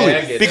 absolutely. Yeah,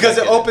 I get it. Because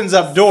I it get it. opens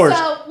up doors.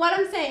 So what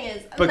I'm saying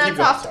is, But keep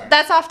going, sorry.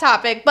 that's off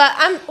topic. But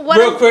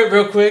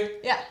Real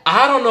quick. Yeah.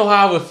 I don't know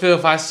how I would feel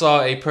if I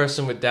saw a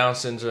person with Down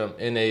syndrome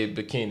in a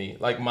bikini,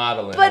 like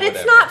modeling. But or it's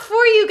whatever. not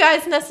for you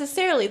guys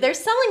necessarily. They're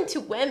selling to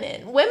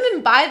women.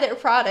 Women buy their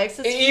products.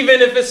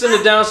 Even if it's in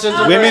the Down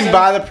syndrome. Women person.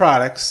 buy the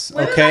products,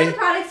 Women okay? buy the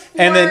products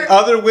And then for-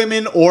 other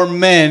women or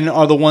men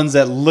are the ones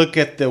that look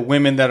at the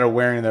women that are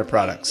wearing their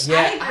products. Yeah,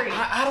 I agree.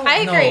 I don't I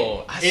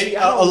agree.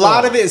 know. A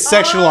lot of it is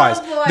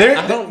sexualized. boy.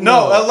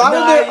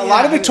 A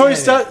lot of Victoria's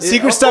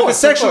Secret stuff is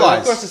sexualized.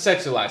 Of course, it's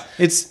sexualized.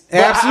 It's But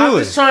I absolutely.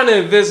 was trying to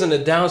envision a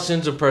Down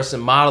syndrome person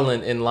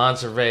modeling in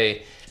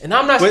lingerie, and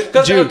I'm not. Wait,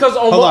 Cause, Jude, cause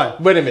hold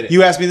on. Wait a minute.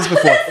 You asked me this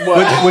before.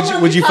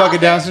 would you fuck a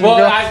Down syndrome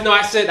Well, girl?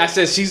 I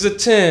said she's a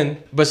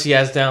 10, but she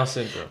has Down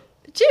syndrome.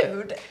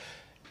 Jude.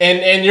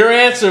 And your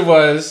answer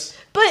was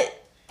But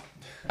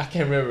I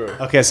can't remember.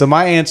 Okay, so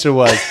my answer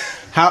was,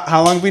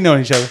 how long have we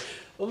known each other?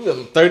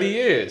 30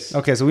 years.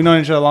 Okay, so we've known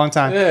each other a long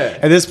time. Yeah.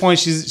 At this point,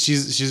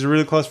 she's a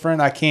really close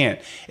friend. I can't.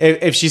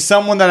 If she's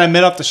someone that I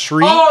met off the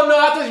street. Oh no,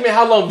 I thought you meant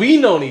how long we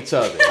known each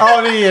other.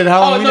 Oh, yeah,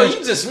 how long Oh we no, know-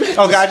 you just met.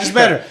 Okay, I just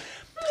met her.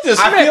 You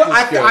just I met feel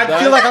this girl, I dog.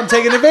 feel like I'm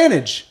taking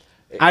advantage.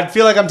 I'd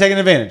feel like I'm taking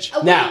advantage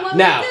Now, with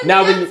now,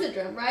 Down when you-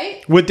 syndrome,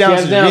 right? with Down She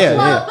has syndrome. Down Yeah,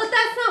 syndrome. Well, yeah. but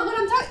that's not what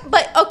I'm talking.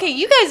 But okay,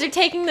 you guys are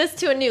taking this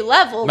to a new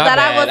level My that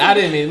bad. I wasn't. I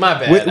didn't mean my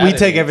bad. I We didn't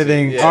take mean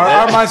everything. to. Yeah, Our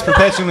that- mind's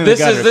perpetually in the This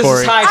gutter, is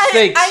Corey. high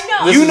stakes. I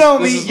know. This You is- know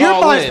this me. is Your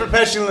all mind's in.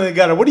 perpetually in the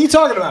gutter. What are you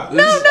talking about?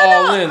 This is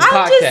all in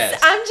podcast.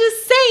 I'm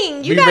just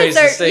saying. You We raised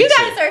the guys stakes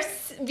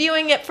are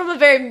viewing it from a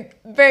very,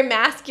 very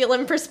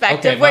masculine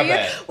perspective, Okay, where my you're,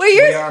 bad. where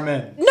you're. We are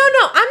men. No,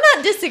 I'm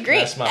not disagreeing.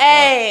 That's my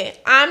Hey,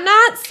 I'm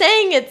not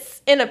saying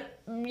it's in a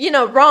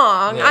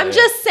wrong. Yeah, I'm yeah.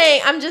 just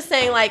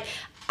saying like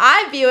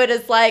I view it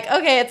as like,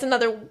 okay, it's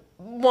another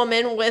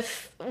woman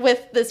with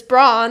this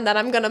bra on that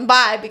I'm gonna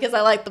buy because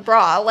I like the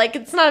bra. Like,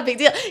 it's not a big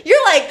deal.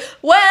 You're like,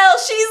 well,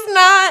 she's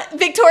not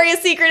Victoria's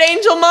Secret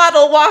angel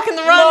model walking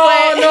the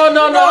runway. No,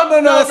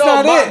 that's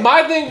not it.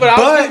 My thing, but I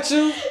But- was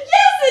too. Yes,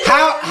 it is.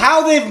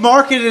 How they've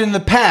marketed in the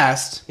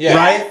past, Yeah.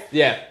 right?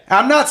 Yeah.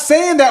 I'm not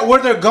saying that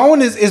where they're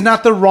going is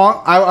not the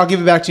wrong. I'll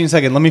give it back to you in a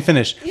second. Let me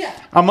finish. Yeah.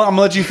 I'm gonna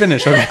let you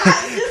finish. Okay.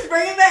 Just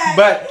bring it back.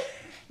 But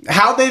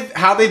how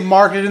they've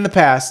marketed in the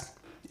past,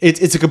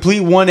 it's a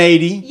complete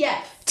 180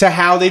 yes. to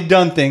how they've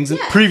done things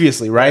Yes.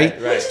 previously, right?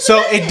 Right.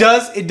 So it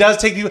does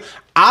take people.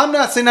 I'm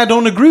not saying I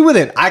don't agree with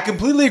it. I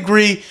completely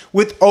agree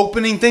with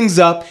opening things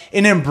up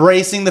and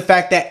embracing the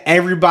fact that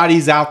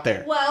everybody's out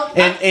there. Well,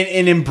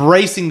 and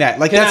embracing that.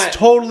 Like, Can that's I-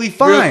 totally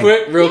fine.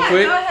 Real Yeah,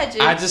 quick. go ahead,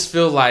 Jude. I just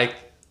feel like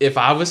if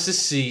I was to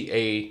see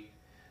a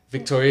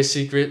Victoria's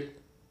Secret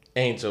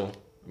angel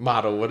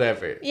model,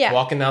 whatever, Yeah.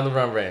 walking down the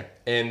runway,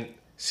 and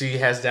she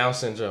has Down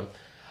syndrome,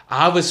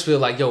 I always feel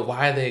like, yo,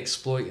 why are they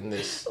exploiting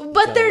this?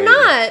 But young they're lady?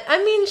 not.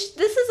 I mean,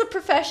 this is a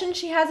profession.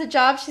 She has a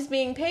job. She's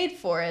being paid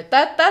for it.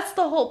 That's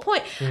the whole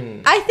point. Hmm.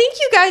 I think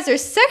you guys are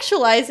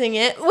sexualizing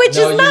it, which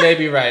No, is you not. may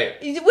be right.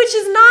 Which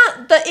is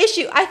not the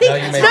issue. I think No,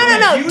 you may be no.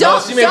 right.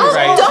 Don't she may be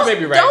right. don't She may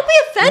be right. don't be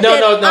offended.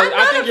 No. I'm I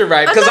not think a- you're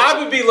right I'm because not- I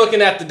would be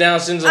looking at the Down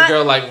syndrome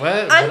girl like,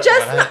 what? I'm What-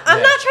 just what- not, I'm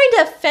yeah. not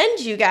trying to offend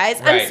you guys.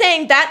 Right. I'm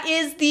saying that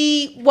is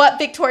what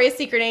Victoria's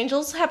Secret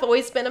Angels have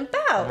always been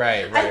about.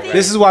 Right, I right, think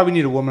This is why we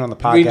need a woman on the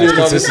podcast. We do. No,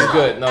 this is consistently.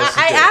 good. No, this is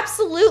I good.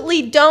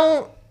 absolutely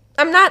don't.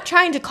 I'm not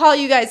trying to call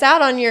you guys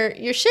out on your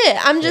shit.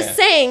 I'm just Yeah.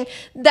 saying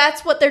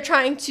that's what they're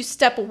trying to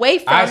step away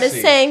from. I Is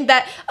see. saying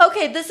that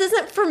okay, this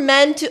isn't for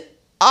men to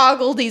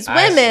ogle these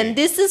I women. see.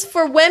 This is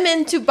for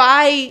women to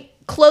buy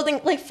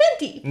clothing like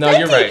Fenty. No, Fenty,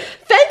 you're right.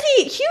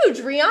 Fenty, huge.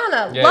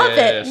 Rihanna, Yeah, love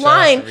yeah, it. yeah. Shout out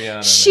Line. to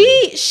Rihanna,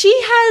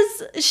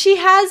 She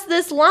has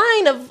this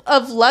line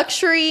of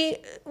luxury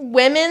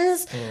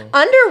women's Mm.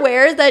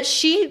 underwear that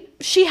she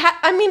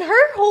I mean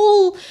her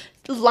whole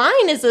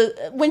line is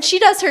when she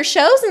does her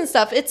shows and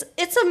stuff, it's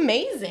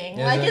amazing.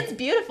 Is like it? it's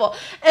beautiful.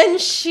 And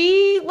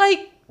she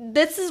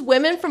this is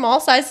women from all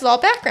sizes, all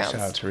backgrounds.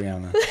 Shout out to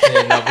Rihanna.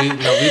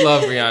 Yeah, we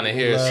love Rihanna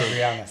here. Love So,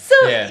 Rihanna. So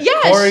Yeah.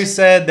 yeah, Corey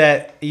said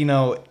that,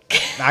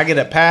 I get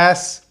a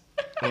pass.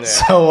 yeah.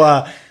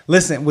 So,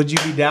 listen, would you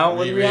be down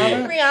with Riri.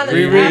 Rihanna? Rihanna.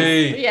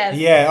 Riri. Yes.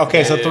 Yeah,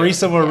 okay, so Yeah.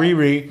 threesome with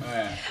Riri.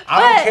 I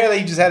But- don't care that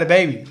you just had a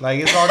baby. Like,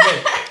 it's all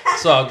good.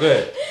 It's all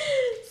good.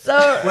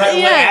 So Would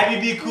yeah,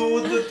 Abby be cool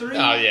with the three?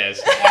 Oh,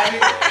 yes.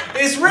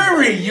 It's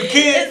Riri. You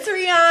can't. it's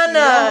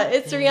Rihanna.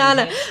 It's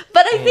Rihanna.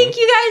 But I think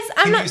you guys,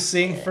 I'm Can not. you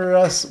sing for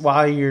us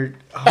while you're.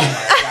 Oh my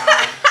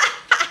God.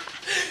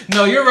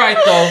 No, you're right,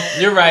 though.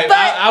 You're right. But-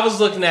 I was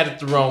looking at it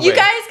the wrong You way.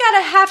 guys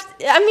gotta have.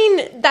 I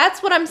mean,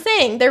 that's what I'm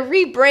saying. They're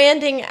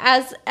rebranding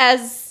as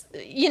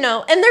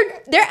and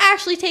they're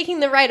actually taking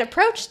the right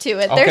approach to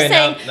it. They're Okay,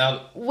 saying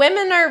now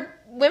women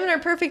are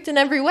perfect in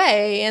every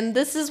way, and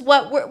this is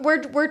what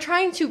we're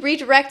trying to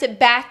redirect it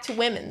back to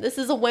women. This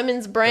is a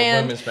women's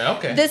brand. women's brand.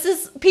 Okay. This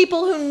is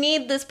people who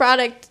need this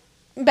product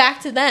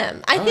back to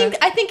them. I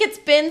think it's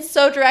been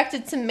so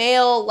directed to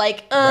male, they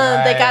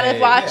gotta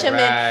watch him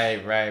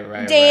and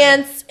right.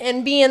 dance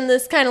and be in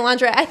this kind of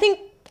lingerie. I think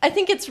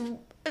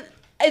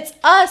it's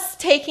us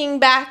taking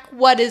back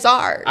what is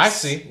ours. I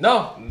see.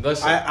 No,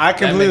 listen. I that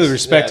completely makes-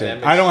 respect yeah, that it.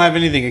 makes I don't sense. have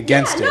anything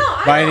against Yeah, it no,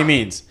 I by know. any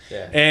means.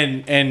 Yeah.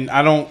 And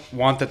I don't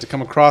want that to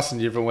come across in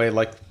a different way,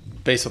 like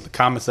based on the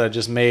comments that I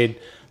just made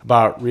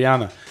about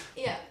Rihanna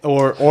Yeah.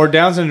 or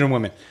Down syndrome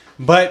women.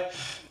 But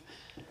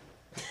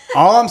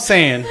all I'm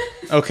saying,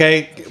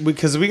 okay,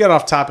 because we got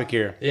off topic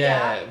here.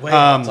 Yeah, way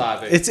Um, off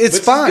topic. it's Which is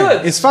fine.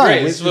 good. It's fine.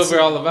 Great. This is what It's- we're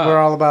all about. we're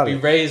all about we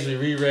it. raise, we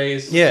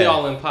re-raise. Yeah. We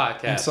all in podcasts.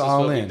 It's That's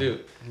all what in. we do.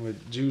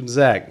 With Jude and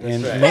Zach,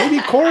 and right. maybe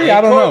Corey. Hey,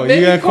 I don't Corey, know. maybe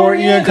You got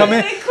Corey. You gonna come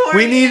in? Coriander.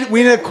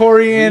 We need a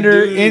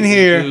coriander We do, in we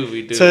here do,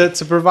 we do.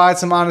 to provide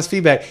some honest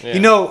feedback. Yeah. You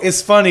know,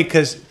 it's funny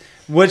because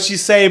what'd she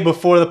say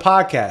before the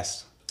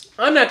podcast?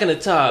 I'm not gonna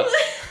talk.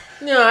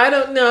 No, I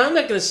don't. No, I'm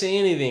not gonna say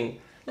anything.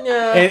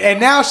 No, And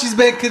now she's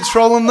been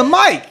controlling the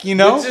mic. You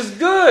know, which is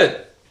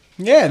good.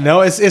 yeah. No,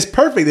 it's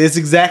perfect. It's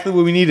exactly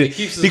what we needed It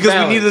keeps us because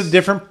we needed a balanced.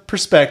 different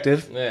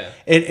perspective. Yeah.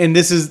 And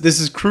this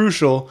is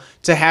crucial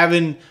to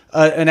having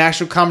an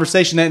actual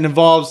conversation that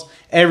involves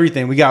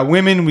everything. We got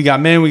women, we got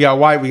men, we got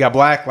white, we got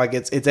black. Like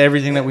it's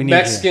everything that we need.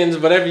 here. Mexicans,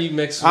 whatever you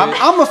mix with.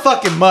 I'm a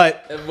fucking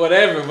mutt.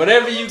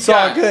 Whatever you It's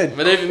got. all good.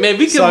 Whatever, man,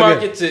 we It's can all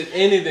market to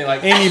anything.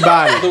 Like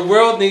Anybody. the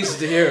world needs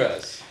to hear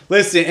us.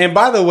 Listen, and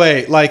by the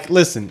way,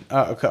 listen.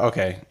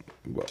 Okay.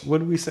 What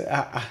do we say?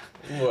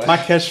 What? My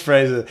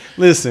catchphrase is,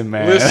 listen,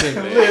 man. Listen,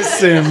 man.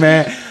 Listen,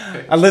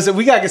 man. Listen,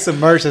 we got to get some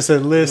merch that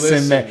said,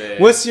 listen, man.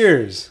 man. What's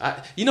yours?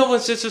 You know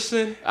what's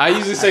interesting? I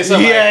usually say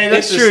something Yeah, like,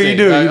 that's true, you interesting.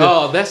 do, Like, you do.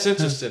 oh, that's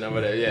interesting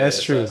over there. Yeah,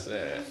 That's true. us,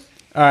 yeah.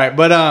 All right,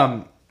 but,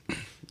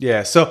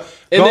 yeah, so.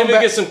 And going then we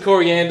back- get some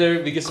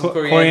coriander. We get some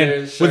Coriander. coriander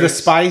With the shirts.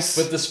 spice.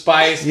 With the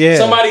spice. Yeah.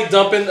 Somebody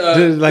dumping a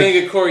Like-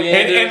 thing of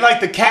coriander. and like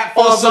the cat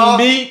on falls some off.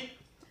 meat.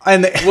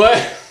 And the, What?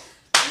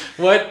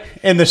 What?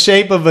 in the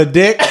shape of a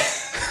dick.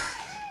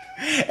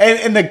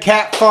 and the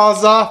cat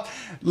falls off.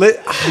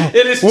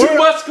 It is too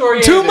much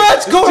coriander. Too much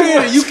It's too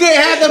coriander. much. You can't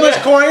have that much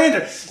Yeah.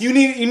 coriander. You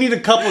need a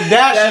couple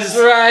dashes. That's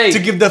right. To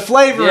give the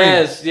flavoring.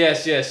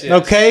 Yes.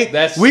 Okay.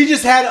 That's We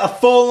just had a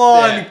full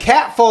on Yeah.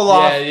 cat fall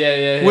off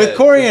yeah. with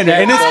coriander, The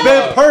cat and it's fell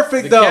been off.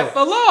 perfect The though. cat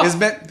fell off. It's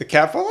been the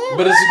cat fall off,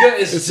 But it's good.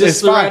 It's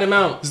just the fine. right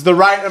amount. It's the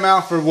right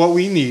amount for what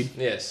we need.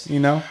 Yes. You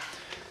know.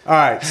 All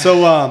right.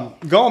 So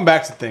going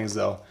back to things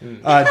though,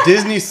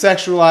 Disney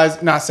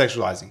not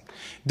sexualizing.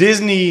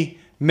 Disney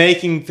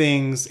making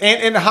things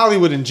and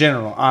Hollywood in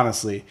general,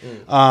 honestly,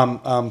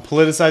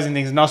 politicizing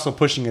things and also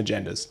pushing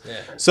agendas. Yeah.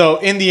 So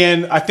in the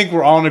end, I think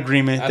we're all in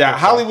agreement I that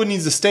think so. Hollywood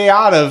needs to stay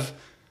out of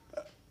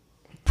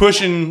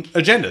pushing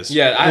agendas.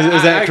 Yeah,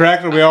 is that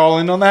correct? Are we all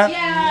in on that?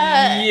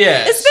 Yeah.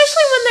 Yes.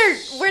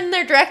 Especially when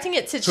they're directing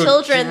it to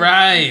children.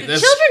 Right. Children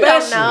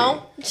don't especially.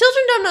 know.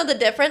 Children don't know the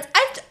difference.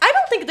 I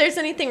don't think there's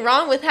anything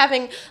wrong with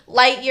having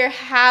Lightyear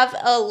have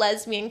a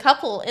lesbian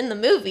couple in the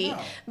movie,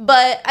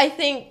 but I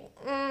think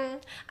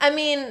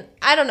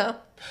I don't know.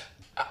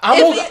 I'm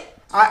If okay. it-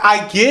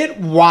 I get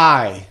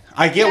why.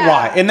 I get Yeah.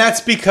 why. And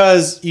that's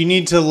because you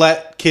need to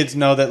let kids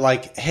know that,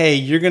 like, hey,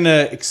 you're going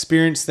to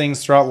experience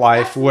things throughout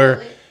life where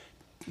Absolutely.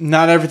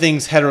 not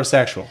everything's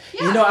heterosexual.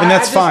 Yeah. You know, And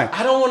that's fine.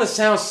 I don't want to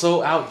sound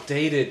so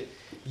outdated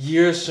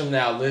years from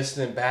now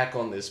listening back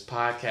on this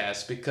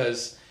podcast,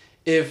 because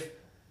if,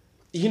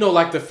 you know,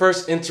 like the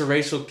first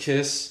interracial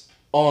kiss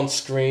on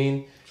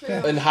screen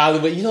in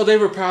Hollywood, you know, they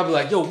were probably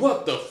like, yo,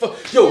 what the fuck?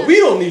 Yo, we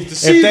don't need to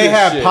see If they this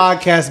had shit.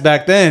 podcasts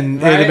back then,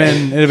 Right.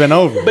 it'd have been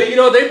over. But, you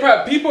know,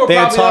 people are They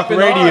had probably talk up in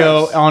radio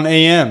arms. on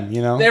AM,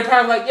 you know? They're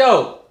probably like,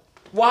 yo,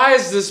 why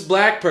is this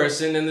black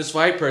person and this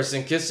white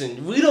person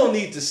kissing? We don't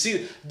need to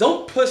see.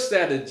 Don't push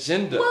that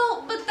agenda.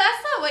 Well, but that's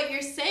not what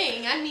you're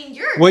saying. I mean,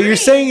 you're What you're agreeing.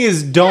 saying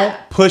is don't Yeah.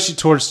 push it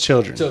towards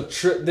children. So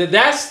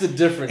that's the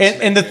difference.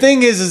 And the maker.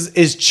 thing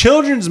is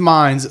children's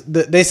minds,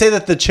 they say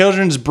that the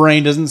children's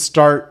brain doesn't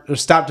start or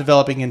stop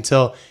developing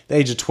until the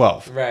age of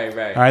 12. Right.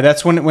 All right,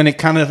 that's when it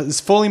kind of is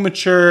fully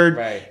matured.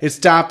 Right. It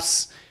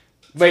stops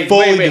Wait,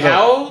 fully how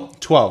developed.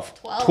 old? 12.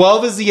 12.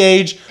 12 is the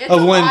age It's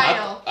of a when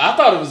while. I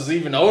thought it was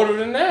even older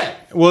than that.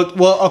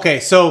 well okay,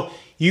 so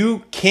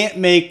you can't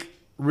make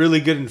really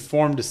good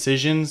informed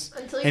decisions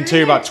until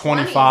you're about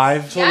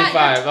 25.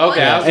 25,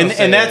 okay, I was And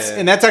gonna say,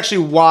 and that's actually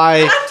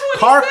why I'm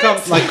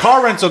 26.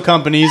 car rental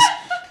companies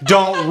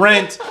don't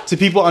rent to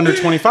people under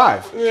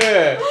 25.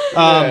 Yeah.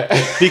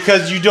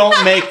 Because you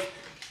don't make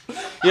You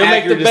make the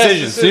accurate best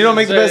decisions. So you don't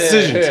make the best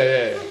decisions.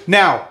 Yeah.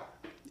 Now,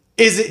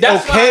 is it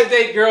That's why I okay?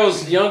 date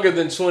girls younger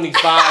than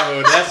 25.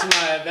 Or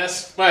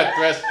that's my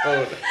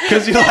threshold.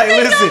 Because you're like,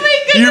 listen,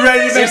 make good you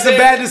ready to make some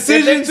bad If they're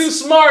decisions? too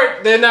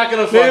smart, they're not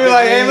gonna fuck They'll be with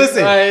like, me. hey,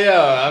 listen. Like,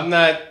 yo, I'm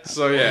not.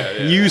 So yeah.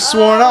 You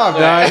sworn off,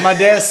 Yeah. dog. My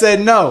dad said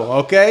no.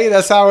 Okay,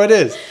 that's how it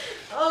is.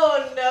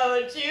 Oh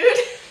no,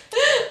 Jude.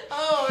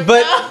 Oh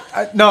But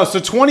no. no, so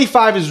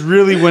 25 is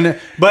really when it,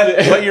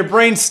 but your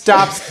brain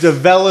stops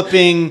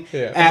developing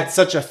Yeah. at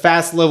such a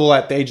fast level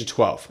at the age of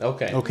 12.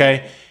 Okay.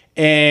 Okay.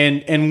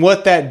 And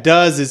what that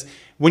does is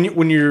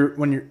when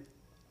you're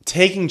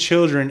taking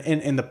children,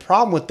 and the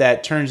problem with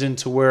that turns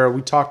into where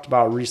we talked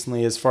about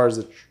recently as far as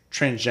the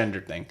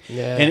transgender thing.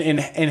 Yeah.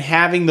 And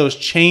having those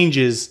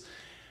changes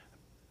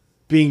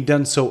being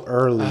done so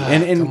early.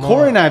 and come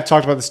Corey on. and I have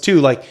talked about this too.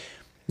 Like,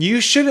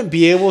 you shouldn't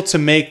be able to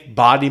make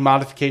body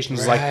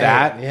modifications like Right,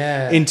 that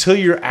yeah. until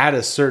you're at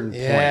a certain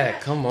Yeah,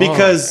 point. come on.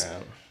 Because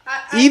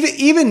man.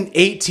 even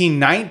 18,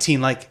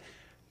 19, like,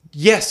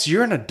 yes,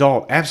 you're an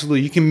adult.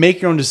 Absolutely. You can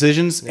make your own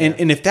decisions.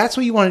 And if that's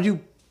what you want to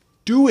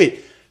do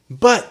it.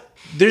 But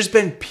there's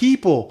been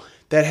people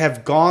that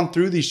have gone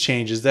through these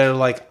changes that are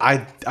like,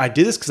 I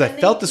did this because I And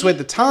they felt this way at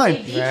the beat- time.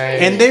 they beat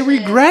Right. And they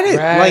regret it.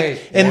 Right,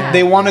 Like, and yeah.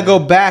 they want to go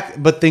back,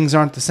 but things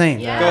aren't the same.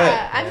 Yeah, Go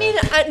ahead. I mean,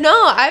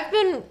 I've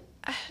been.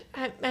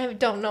 I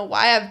don't know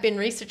why I've been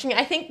researching.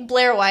 I think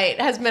Blair White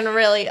has been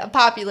really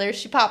popular.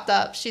 She popped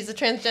up. She's a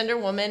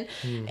transgender woman,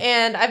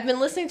 and I've been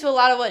listening to a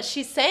lot of what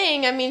she's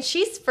saying. I mean,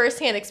 she's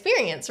firsthand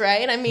experience,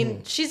 right? I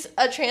mean, she's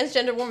a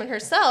transgender woman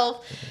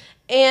herself,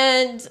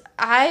 and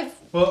I've.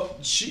 Well,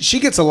 she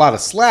gets a lot of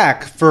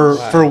slack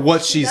for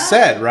what she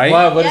said, right?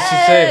 What did she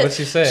say? Yes. What'd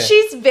she say?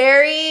 She's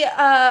very.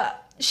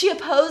 She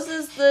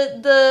opposes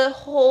the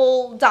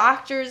whole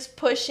doctors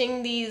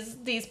pushing these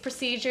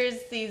procedures,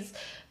 these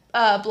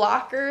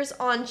blockers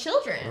on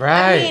children.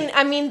 Right.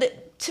 I mean,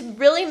 to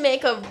really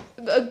make a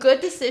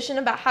good decision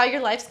about how your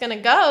life's gonna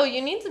go,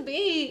 you need to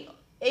be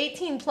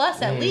 18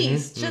 plus at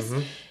least, just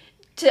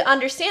to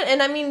understand.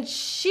 And I mean,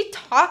 she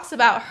talks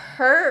about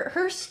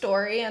her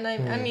story, and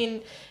I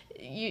mean,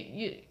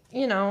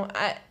 you know,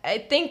 I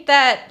think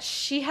that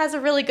she has a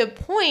really good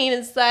point.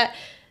 Is that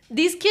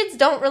these kids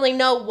don't really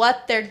know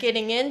what they're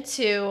getting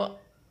into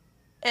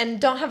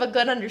and don't have a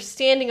good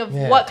understanding of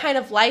Yeah. what kind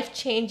of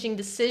life-changing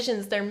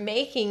decisions they're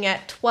making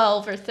at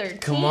 12 or 13.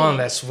 Come on,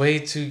 that's way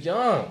too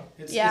young.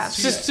 Yeah.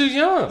 It's just too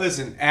young.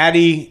 Listen,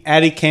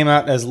 Addie came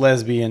out as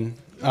lesbian,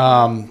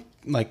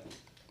 like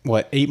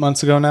what, 8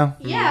 months ago now.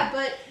 Yeah,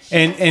 but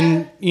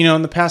And you know,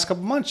 in the past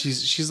couple months,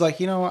 she's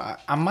like, you know,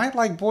 I might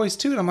like boys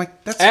too, and I'm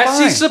like, that's As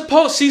fine.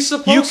 she's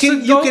supposed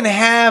You to go. can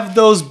have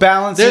those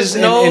balances There's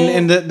no-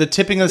 and the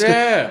tipping of the scale.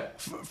 Yeah.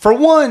 For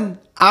one,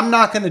 I'm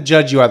not going to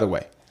judge you either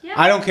way. Yeah.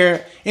 I don't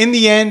care. In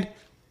the end,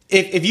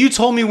 if you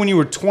told me when you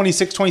were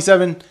 26,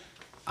 27,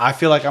 I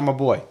feel like I'm a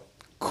boy.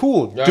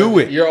 Cool, do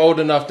it. You're old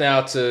enough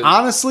now to.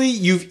 Honestly,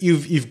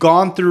 you've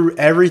gone through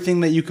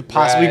everything that you could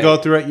possibly Right. go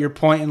through at your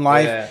point in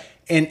life. Yeah.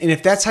 And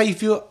if that's how you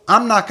feel,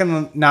 I'm not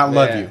gonna not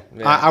love Yeah, you.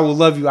 yeah. I will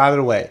love you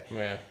either way.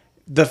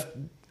 Yeah.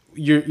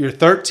 You're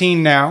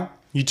 13 now.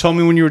 You told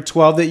me when you were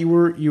 12 that you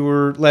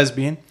were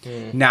lesbian.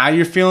 Now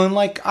you're feeling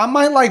like I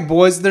might like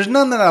boys. There's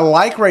none that I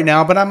like right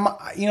now, but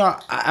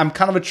I'm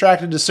kind of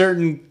attracted to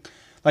certain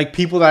like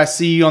people that I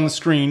see on the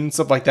screen and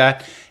stuff like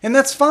that, and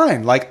that's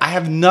fine. Like I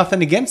have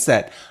nothing against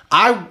that.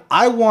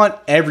 I want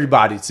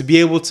everybody to be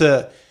able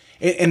to,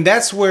 and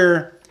that's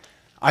where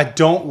I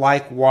don't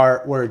like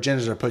where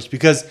agendas are pushed,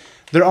 because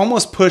they're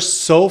almost pushed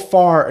so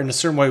far in a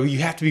certain way where you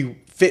have to be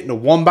fit into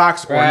one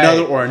box or Right,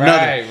 another or another.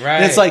 right,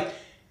 And it's like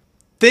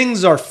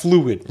things are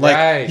fluid. Like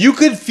Right. you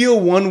could feel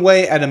one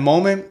way at a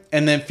moment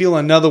and then feel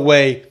another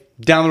way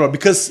down the road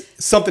because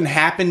something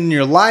happened in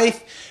your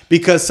life,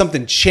 because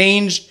something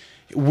changed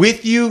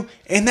with you,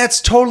 and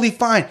that's totally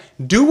fine.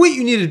 Do what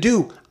you need to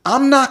do.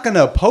 I'm not going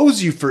to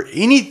oppose you for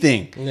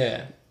anything.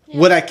 Yeah.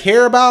 What I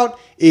care about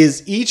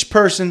is each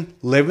person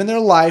living their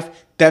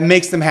life that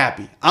makes them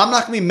happy. I'm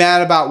not going to be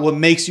mad about what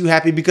makes you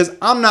happy because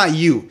I'm not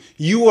you.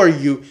 You are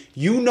you.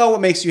 You know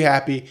what makes you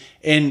happy.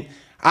 And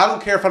I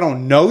don't care if I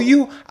don't know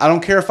you. I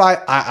don't care if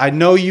I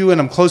know you and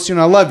I'm close to you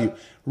and I love you.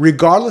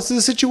 Regardless of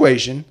the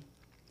situation,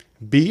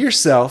 be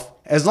yourself.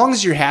 As long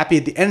as you're happy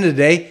at the end of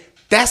the day,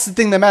 that's the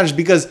thing that matters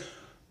because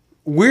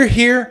we're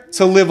here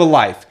to live a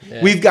life.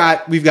 Yeah. We've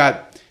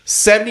got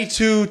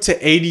 72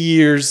 to 80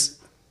 years,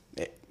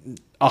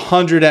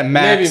 100 at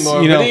max. Maybe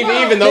more, you know,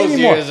 but even those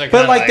years are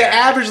but like the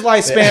average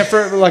lifespan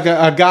for like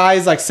a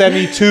guy's like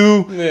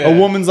 72, a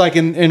woman's like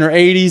in her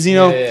 80s, you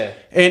know,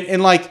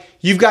 and like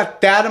you've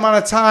got that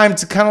amount of time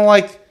to kind of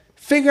like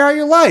figure out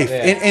your life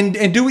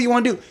and do what you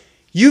want to do.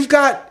 You've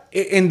got,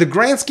 in the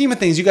grand scheme of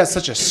things, you got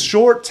such a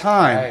short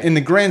time in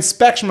the grand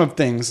spectrum of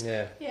things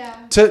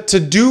to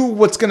do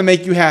what's going to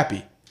make you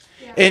happy.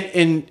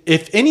 And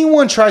if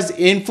anyone tries to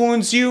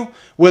influence you,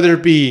 whether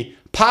it be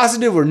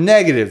positive or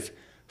negative,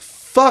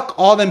 fuck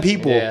all them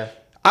people. Yeah.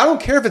 I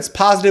don't care if it's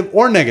positive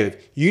or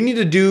negative. You need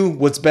to do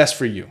what's best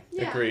for you.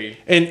 Yeah. Agreed.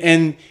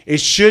 And it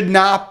should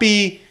not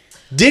be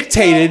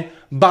dictated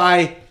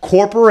by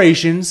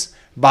corporations,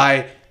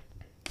 by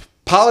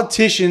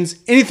politicians,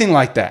 anything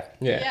like that.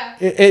 Yeah.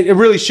 It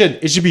really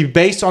shouldn't. It should be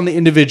based on the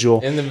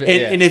individual.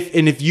 And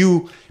if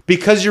you,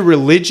 because you're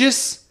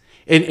religious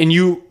and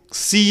you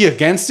see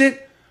against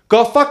it,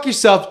 go fuck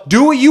yourself.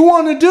 Do what you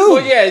want to do.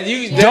 Well, yeah,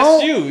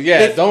 that's you.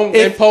 Yeah, don't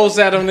impose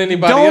that on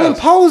anybody else. Don't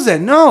impose that.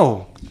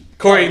 No.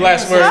 Corey,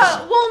 last words.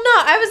 Well, no,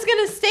 I was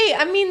going to say,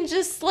 I mean,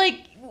 just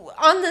like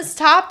on this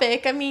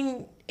topic, I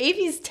mean,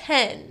 Avi's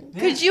 10.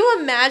 Could you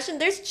imagine?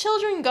 There's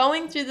children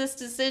going through this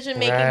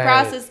decision-making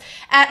process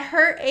at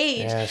her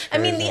age. Yeah, I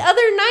mean, the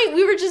other night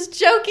we were just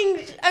joking.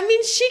 I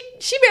mean,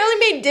 she barely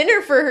made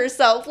dinner for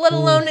herself, let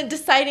alone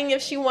deciding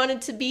if she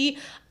wanted to be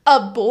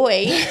a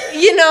boy.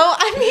 You know,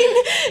 I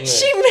mean,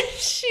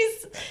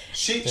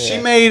 she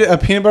made a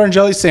peanut butter and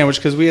jelly sandwich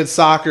because we had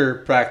soccer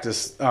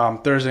practice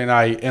Thursday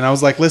night, and I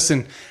was like,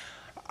 listen,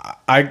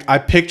 I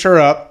picked her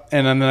up,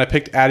 and then I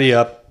picked Addie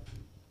up.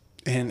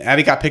 And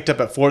Addie got picked up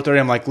at 4:30.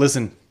 I'm like,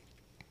 listen,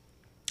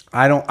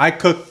 I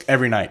cook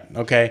every night,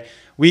 okay?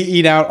 We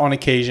eat out on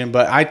occasion,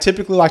 but I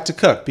typically like to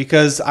cook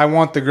because I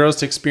want the girls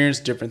to experience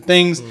different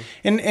things.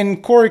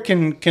 And Corey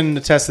can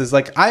attest to this.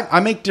 Like,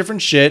 I make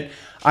different shit.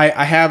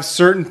 I have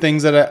certain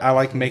things that I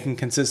like making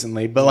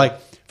consistently. But, like,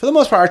 for the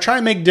most part, I try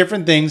and make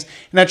different things.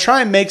 And I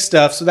try and make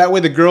stuff so that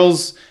way the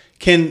girls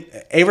can...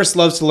 Avers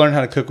loves to learn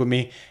how to cook with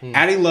me.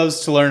 Addie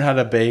loves to learn how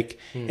to bake.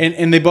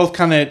 And they both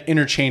kind of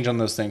interchange on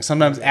those things.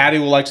 Sometimes Addie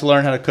will like to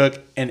learn how to cook,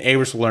 and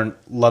Avers will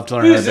love to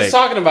learn how to bake. We was just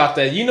talking about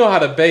that. You know how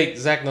to bake.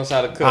 Zach knows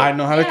how to cook. I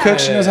know how to cook.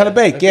 She knows how to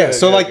bake. Yeah.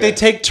 So like they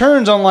take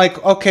turns on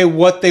like, okay,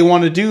 what they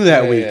want to do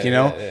that week, you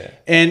know?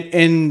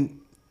 And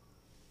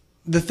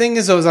the thing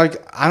is, though, is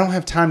like, I don't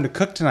have time to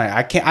cook tonight.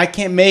 I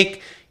can't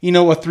make, you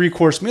know, a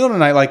 3-course meal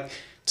tonight. Like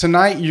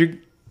tonight, you're...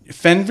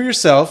 Fend for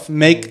yourself.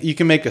 You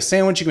can make a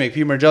sandwich. You can make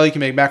peanut butter jelly. You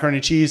can make macaroni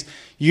and cheese.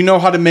 You know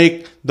how to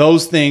make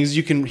those things.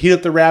 You can heat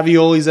up the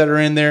raviolis that are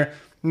in there.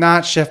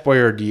 Not Chef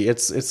Boyardee.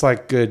 It's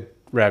like good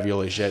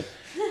ravioli shit.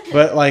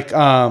 But like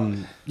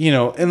you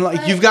know, and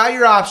like you've got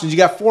your options. You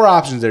got 4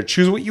 options there.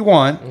 Choose what you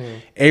want.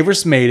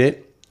 Avers made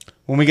it.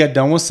 When we got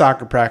done with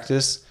soccer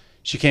practice,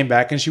 she came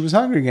back and she was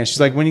hungry again. She's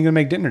like, "When are you gonna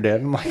make dinner,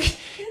 Dad?" I'm like,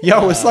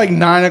 "Yo, it's like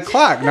 9:00,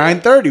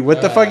 9:30.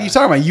 What the fuck are you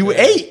talking about? You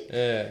ate."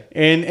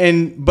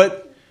 Yeah.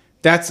 But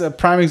that's a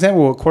prime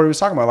example of what Corey was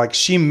talking about. Like,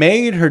 she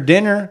made her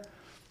dinner,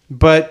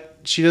 but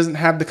she doesn't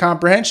have the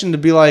comprehension to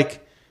be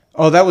like,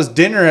 oh, that was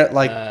dinner at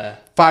like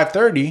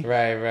 5:30.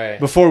 Right.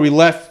 Before we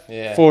left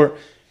for...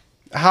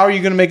 How are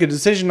you going to make a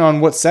decision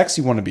on what sex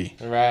you want to be?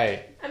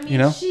 Right. I mean, you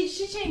know? she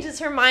changes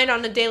her mind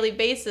on a daily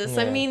basis.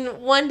 I mean,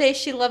 one day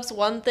she loves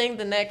one thing,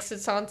 the next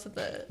it's on to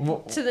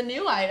the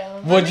new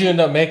item. What'd you end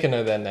up making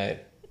her that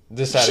night?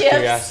 Just out of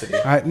curiosity.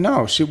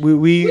 No,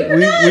 we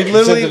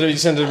literally... You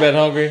sent her to bed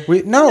hungry?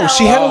 No,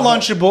 she had a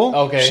Lunchable.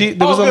 Okay.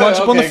 There was a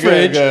Lunchable in the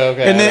fridge.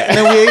 Okay. And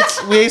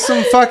then we ate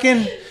some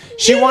fucking...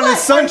 She wanted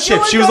sun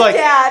chips. She was like,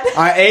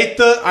 I ate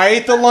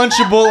the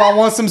Lunchable. I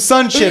want some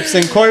sun chips.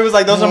 And Corey was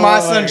like, those are my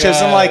sun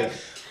chips. I'm like...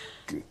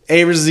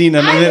 Avers is eating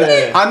them. And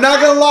then, I'm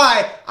not gonna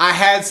lie, I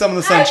had some of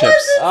the sun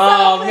chips.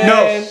 Oh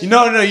man!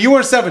 No, you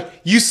weren't selfish.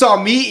 You saw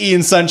me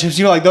eating sun chips.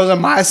 You were like, "Those are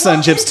my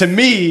sun chips." To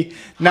me,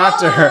 not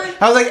to her.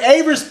 I was like,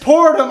 "Avers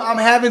poured them. I'm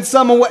having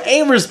some of what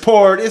Avers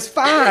poured. It's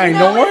fine.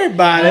 Don't worry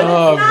about it."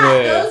 Oh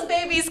man! Those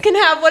babies can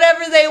have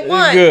whatever they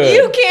want.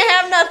 You can't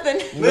have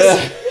nothing.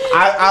 Listen,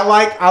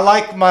 I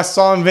like my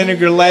salt and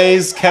vinegar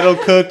Lay's kettle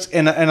cooked,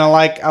 and I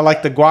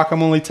like the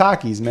guacamole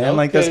Takis, man.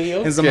 Like this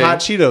and some hot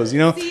Cheetos. You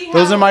know,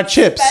 those are my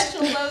chips.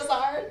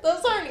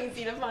 Those aren't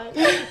easy to find.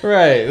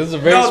 Right. Those are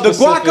very specific.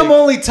 The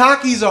guacamole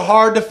Takis are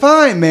hard to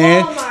find,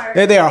 man.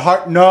 Walmart. They are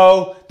hard.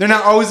 No, they're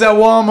not always at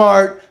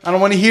Walmart. I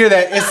don't want to hear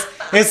that.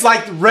 It's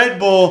like Red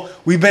Bull.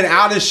 We've been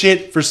out of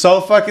shit for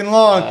so fucking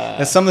long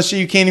that some of the shit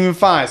you can't even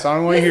find. So I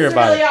don't want to hear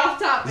about really it. off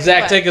topic.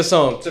 Zach, but- take us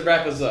home to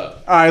wrap us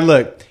up. All right,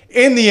 look.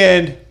 In the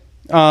end,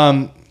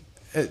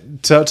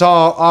 to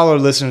all our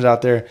listeners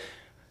out there,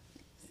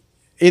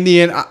 in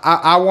the end,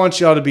 I want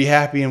y'all to be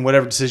happy in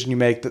whatever decision you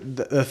make.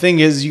 The thing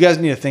is, you guys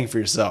need to think for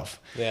yourself.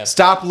 Yeah.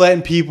 Stop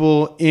letting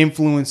people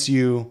influence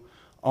you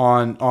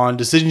on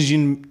decisions you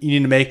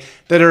need to make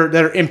that are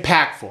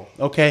impactful.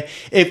 Okay,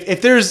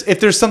 if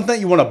there's something that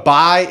you want to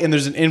buy and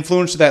there's an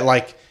influencer that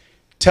like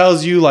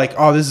tells you like,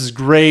 oh, this is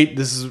great,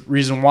 this is the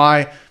reason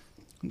why.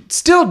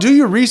 Still do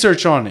your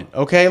research on it.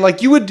 Okay,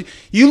 like you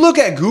look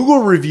at Google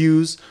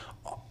reviews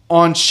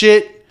on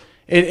shit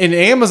and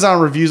Amazon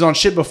reviews on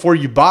shit before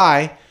you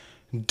buy.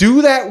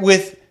 Do that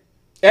with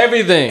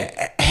Everything.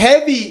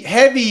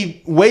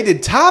 heavy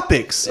weighted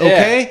topics.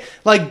 Okay,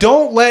 like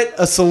don't let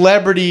a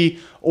celebrity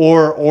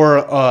or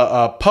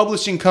a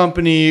publishing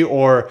company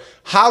or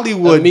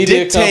Hollywood A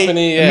media dictate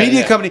company, a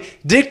media yeah. company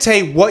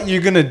dictate what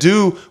you're gonna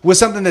do with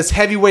something that's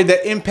heavyweight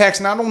that impacts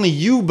not only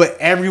you but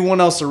everyone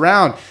else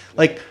around.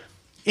 Like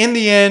in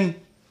the end,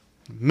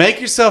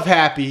 make yourself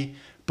happy,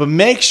 but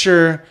make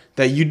sure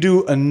that you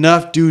do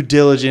enough due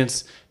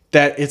diligence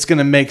that it's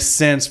gonna make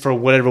sense for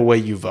whatever way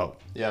you vote.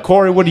 Yeah.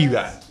 Corey, what do you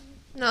got?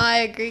 No, I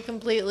agree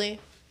completely.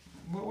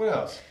 What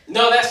else?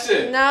 No, that's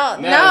it. No,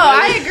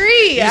 I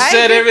agree. You I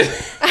said agree.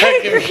 everything. I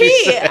can be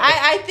agree. said.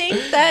 I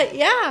think that,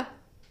 yeah,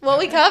 what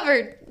we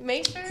covered.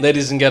 Make sure.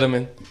 Ladies and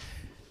gentlemen,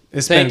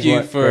 It's thank been you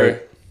great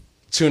for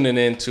tuning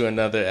in to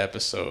another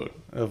episode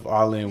of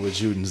All In with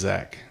Jude and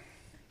Zach.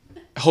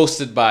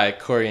 hosted by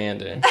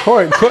Coriander.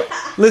 Corey,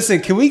 listen,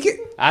 can we get?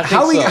 I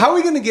think so. How are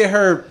we gonna get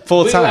her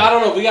full I time?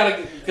 don't know. We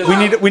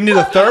gotta. We need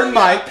a third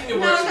mic.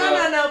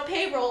 No.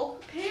 Payroll.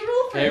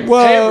 Payroll.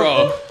 Whoa.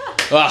 Payroll.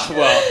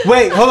 Well.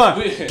 Wait, hold on.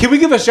 We- Can we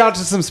give a shout out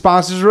to some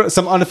sponsors,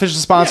 some unofficial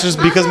sponsors?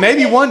 Because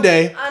maybe one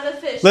day,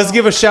 Unofficial. let's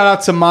give a shout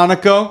out to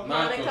Monaco.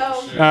 Monaco.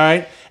 for All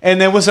right, and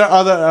then what's our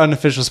other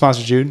unofficial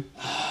sponsor, Jude?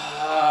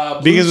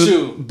 Blue Because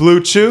Chew.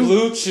 Blue Chew.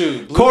 Blue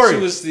Chew. Blue Corey.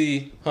 Chew is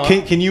the. Huh?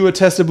 Can you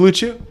attest to Blue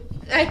Chew?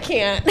 I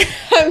can't.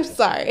 I'm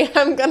sorry.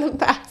 I'm gonna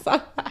pass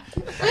on that.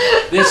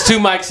 There's two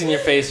mics in your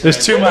face. There's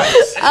right? two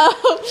mics.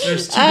 Oh.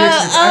 There's two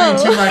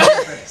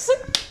mics.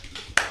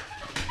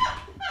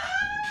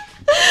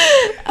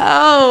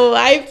 Oh,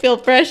 I feel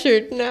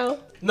pressured now.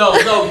 No.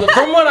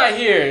 From what I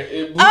hear, Blue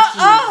Chew is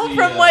the,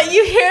 From what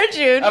you hear,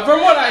 Jude.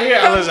 From what I hear,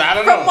 I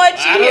don't know. From what you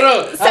I don't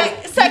know. hear,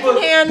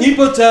 secondhand.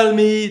 People tell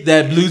me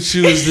that Blue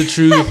Chew is the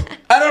truth.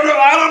 I don't know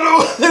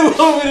what they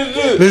want me to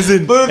do.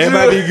 Listen, Blue it Chew-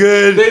 might be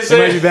good, They it say-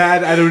 might be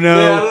bad, I don't know.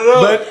 Yeah, I don't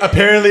know. But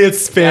apparently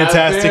it's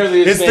fantastic.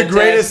 Apparently It's the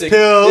greatest fantastic.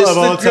 pill It's of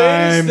all the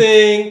greatest time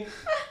thing.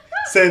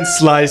 since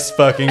sliced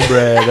fucking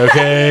bread,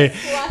 okay?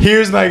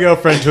 Here's my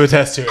girlfriend to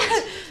attest to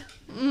it.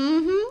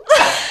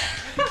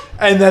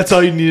 And that's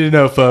all you need to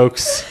know,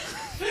 folks.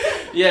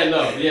 Yeah,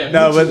 no.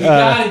 No, Blue but, Chew, you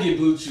gotta get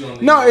Blue Chew on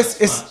the No,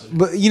 it's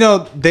but you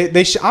know,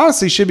 they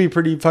honestly should be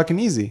pretty fucking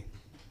easy.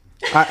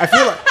 I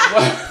feel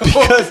like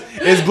because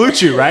it's Blue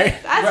Chew, right?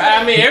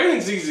 I mean,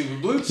 everything's easy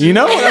with Blue Chew. You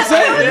know what I'm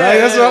saying? Yeah, Like,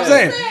 that's what I'm yeah.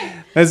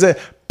 saying. That's it.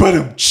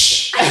 Blue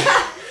Chew.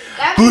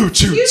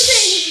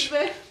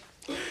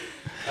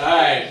 All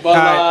right, but All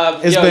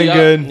right, it's been y'all,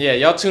 good. Yeah,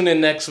 y'all tune in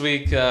next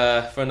week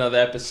for another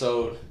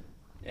episode.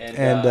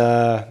 And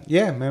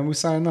yeah, man, we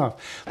signing off.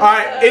 All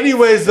right.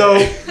 Anyways, though,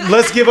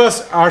 let's give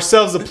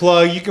ourselves a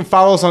plug. You can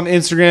follow us on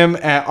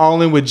Instagram at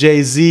All In with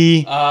Jay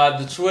Z.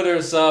 the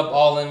Twitter's up,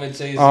 All In with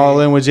Jay-Z. All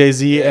In with Jay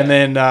Z, Yeah. and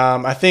then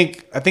I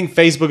think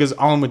Facebook is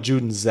All In with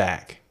Jude and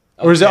Zach,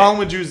 or is it Okay. All In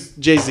with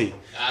Jay Z?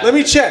 Let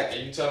me check.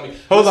 Yeah, you tell me.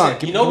 Hold on, Listen,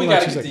 give You me- know we hold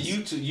on gotta 2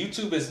 get to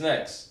YouTube. YouTube is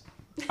next.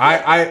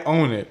 I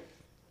own it.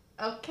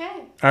 Okay.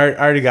 I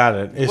already got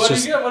it. It's What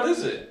just. do you get? What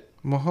is it?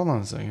 Well, hold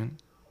on a second.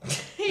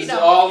 He Is it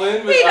don't. All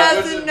In? He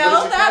doesn't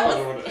know that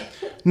was.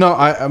 No,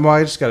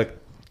 I just got a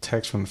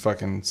text from the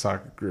fucking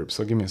soccer group.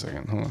 So give me a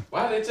second. Hold on.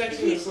 Why are they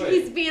texting you this way?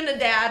 He's being a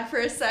dad for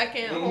a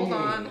second. Hold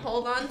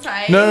on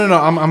tight. No.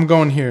 I'm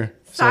going here.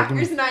 So give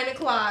me- Soccer's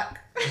 9:00.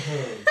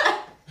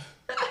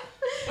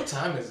 What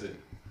time is it?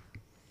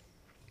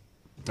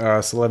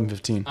 it's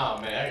 11:15.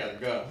 Oh man, I gotta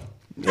go.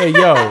 Hey,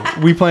 yo,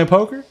 we playing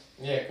poker?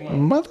 Yeah, come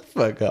on.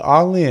 Motherfucker,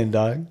 all in,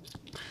 dog.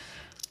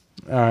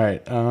 All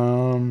right.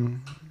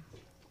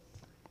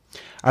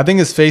 I think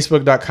it's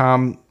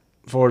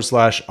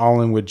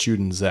facebook.com/all in with Jude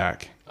and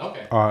Zach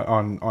Okay.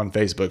 on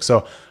Facebook.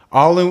 So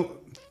all in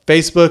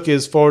Facebook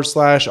is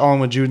 /all in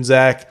with Jude and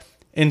Zach.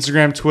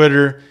 Instagram,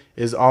 Twitter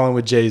is all in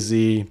with Jay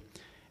Z,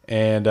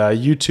 and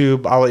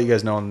YouTube. I'll let you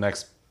guys know on the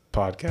next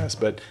podcast,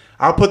 but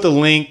I'll put the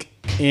link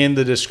in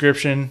the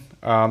description.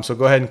 So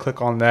go ahead and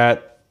click on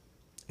that.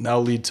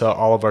 That'll lead to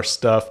all of our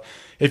stuff.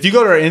 If you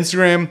go to our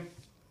Instagram,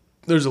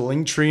 there's a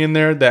link tree in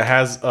there that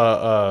has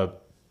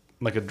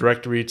like a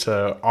directory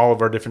to all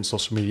of our different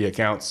social media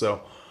accounts.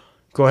 So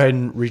go ahead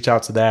and reach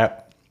out to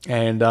that.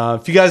 And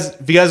if you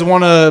guys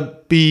want to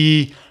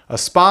be a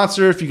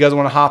sponsor, if you guys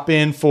want to hop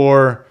in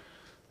for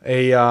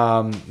a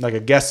like a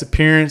guest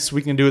appearance,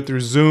 we can do it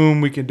through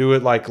Zoom. We can do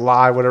it like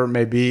live, whatever it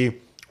may be.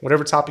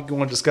 whatever topic you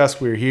want to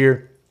discuss, we're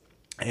here.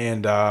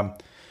 And I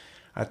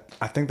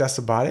think that's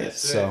about it.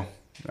 That's it. So,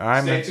 all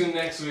right, Stay man. tuned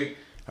next week.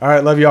 All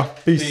right, love y'all.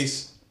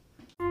 Peace.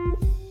 Peace.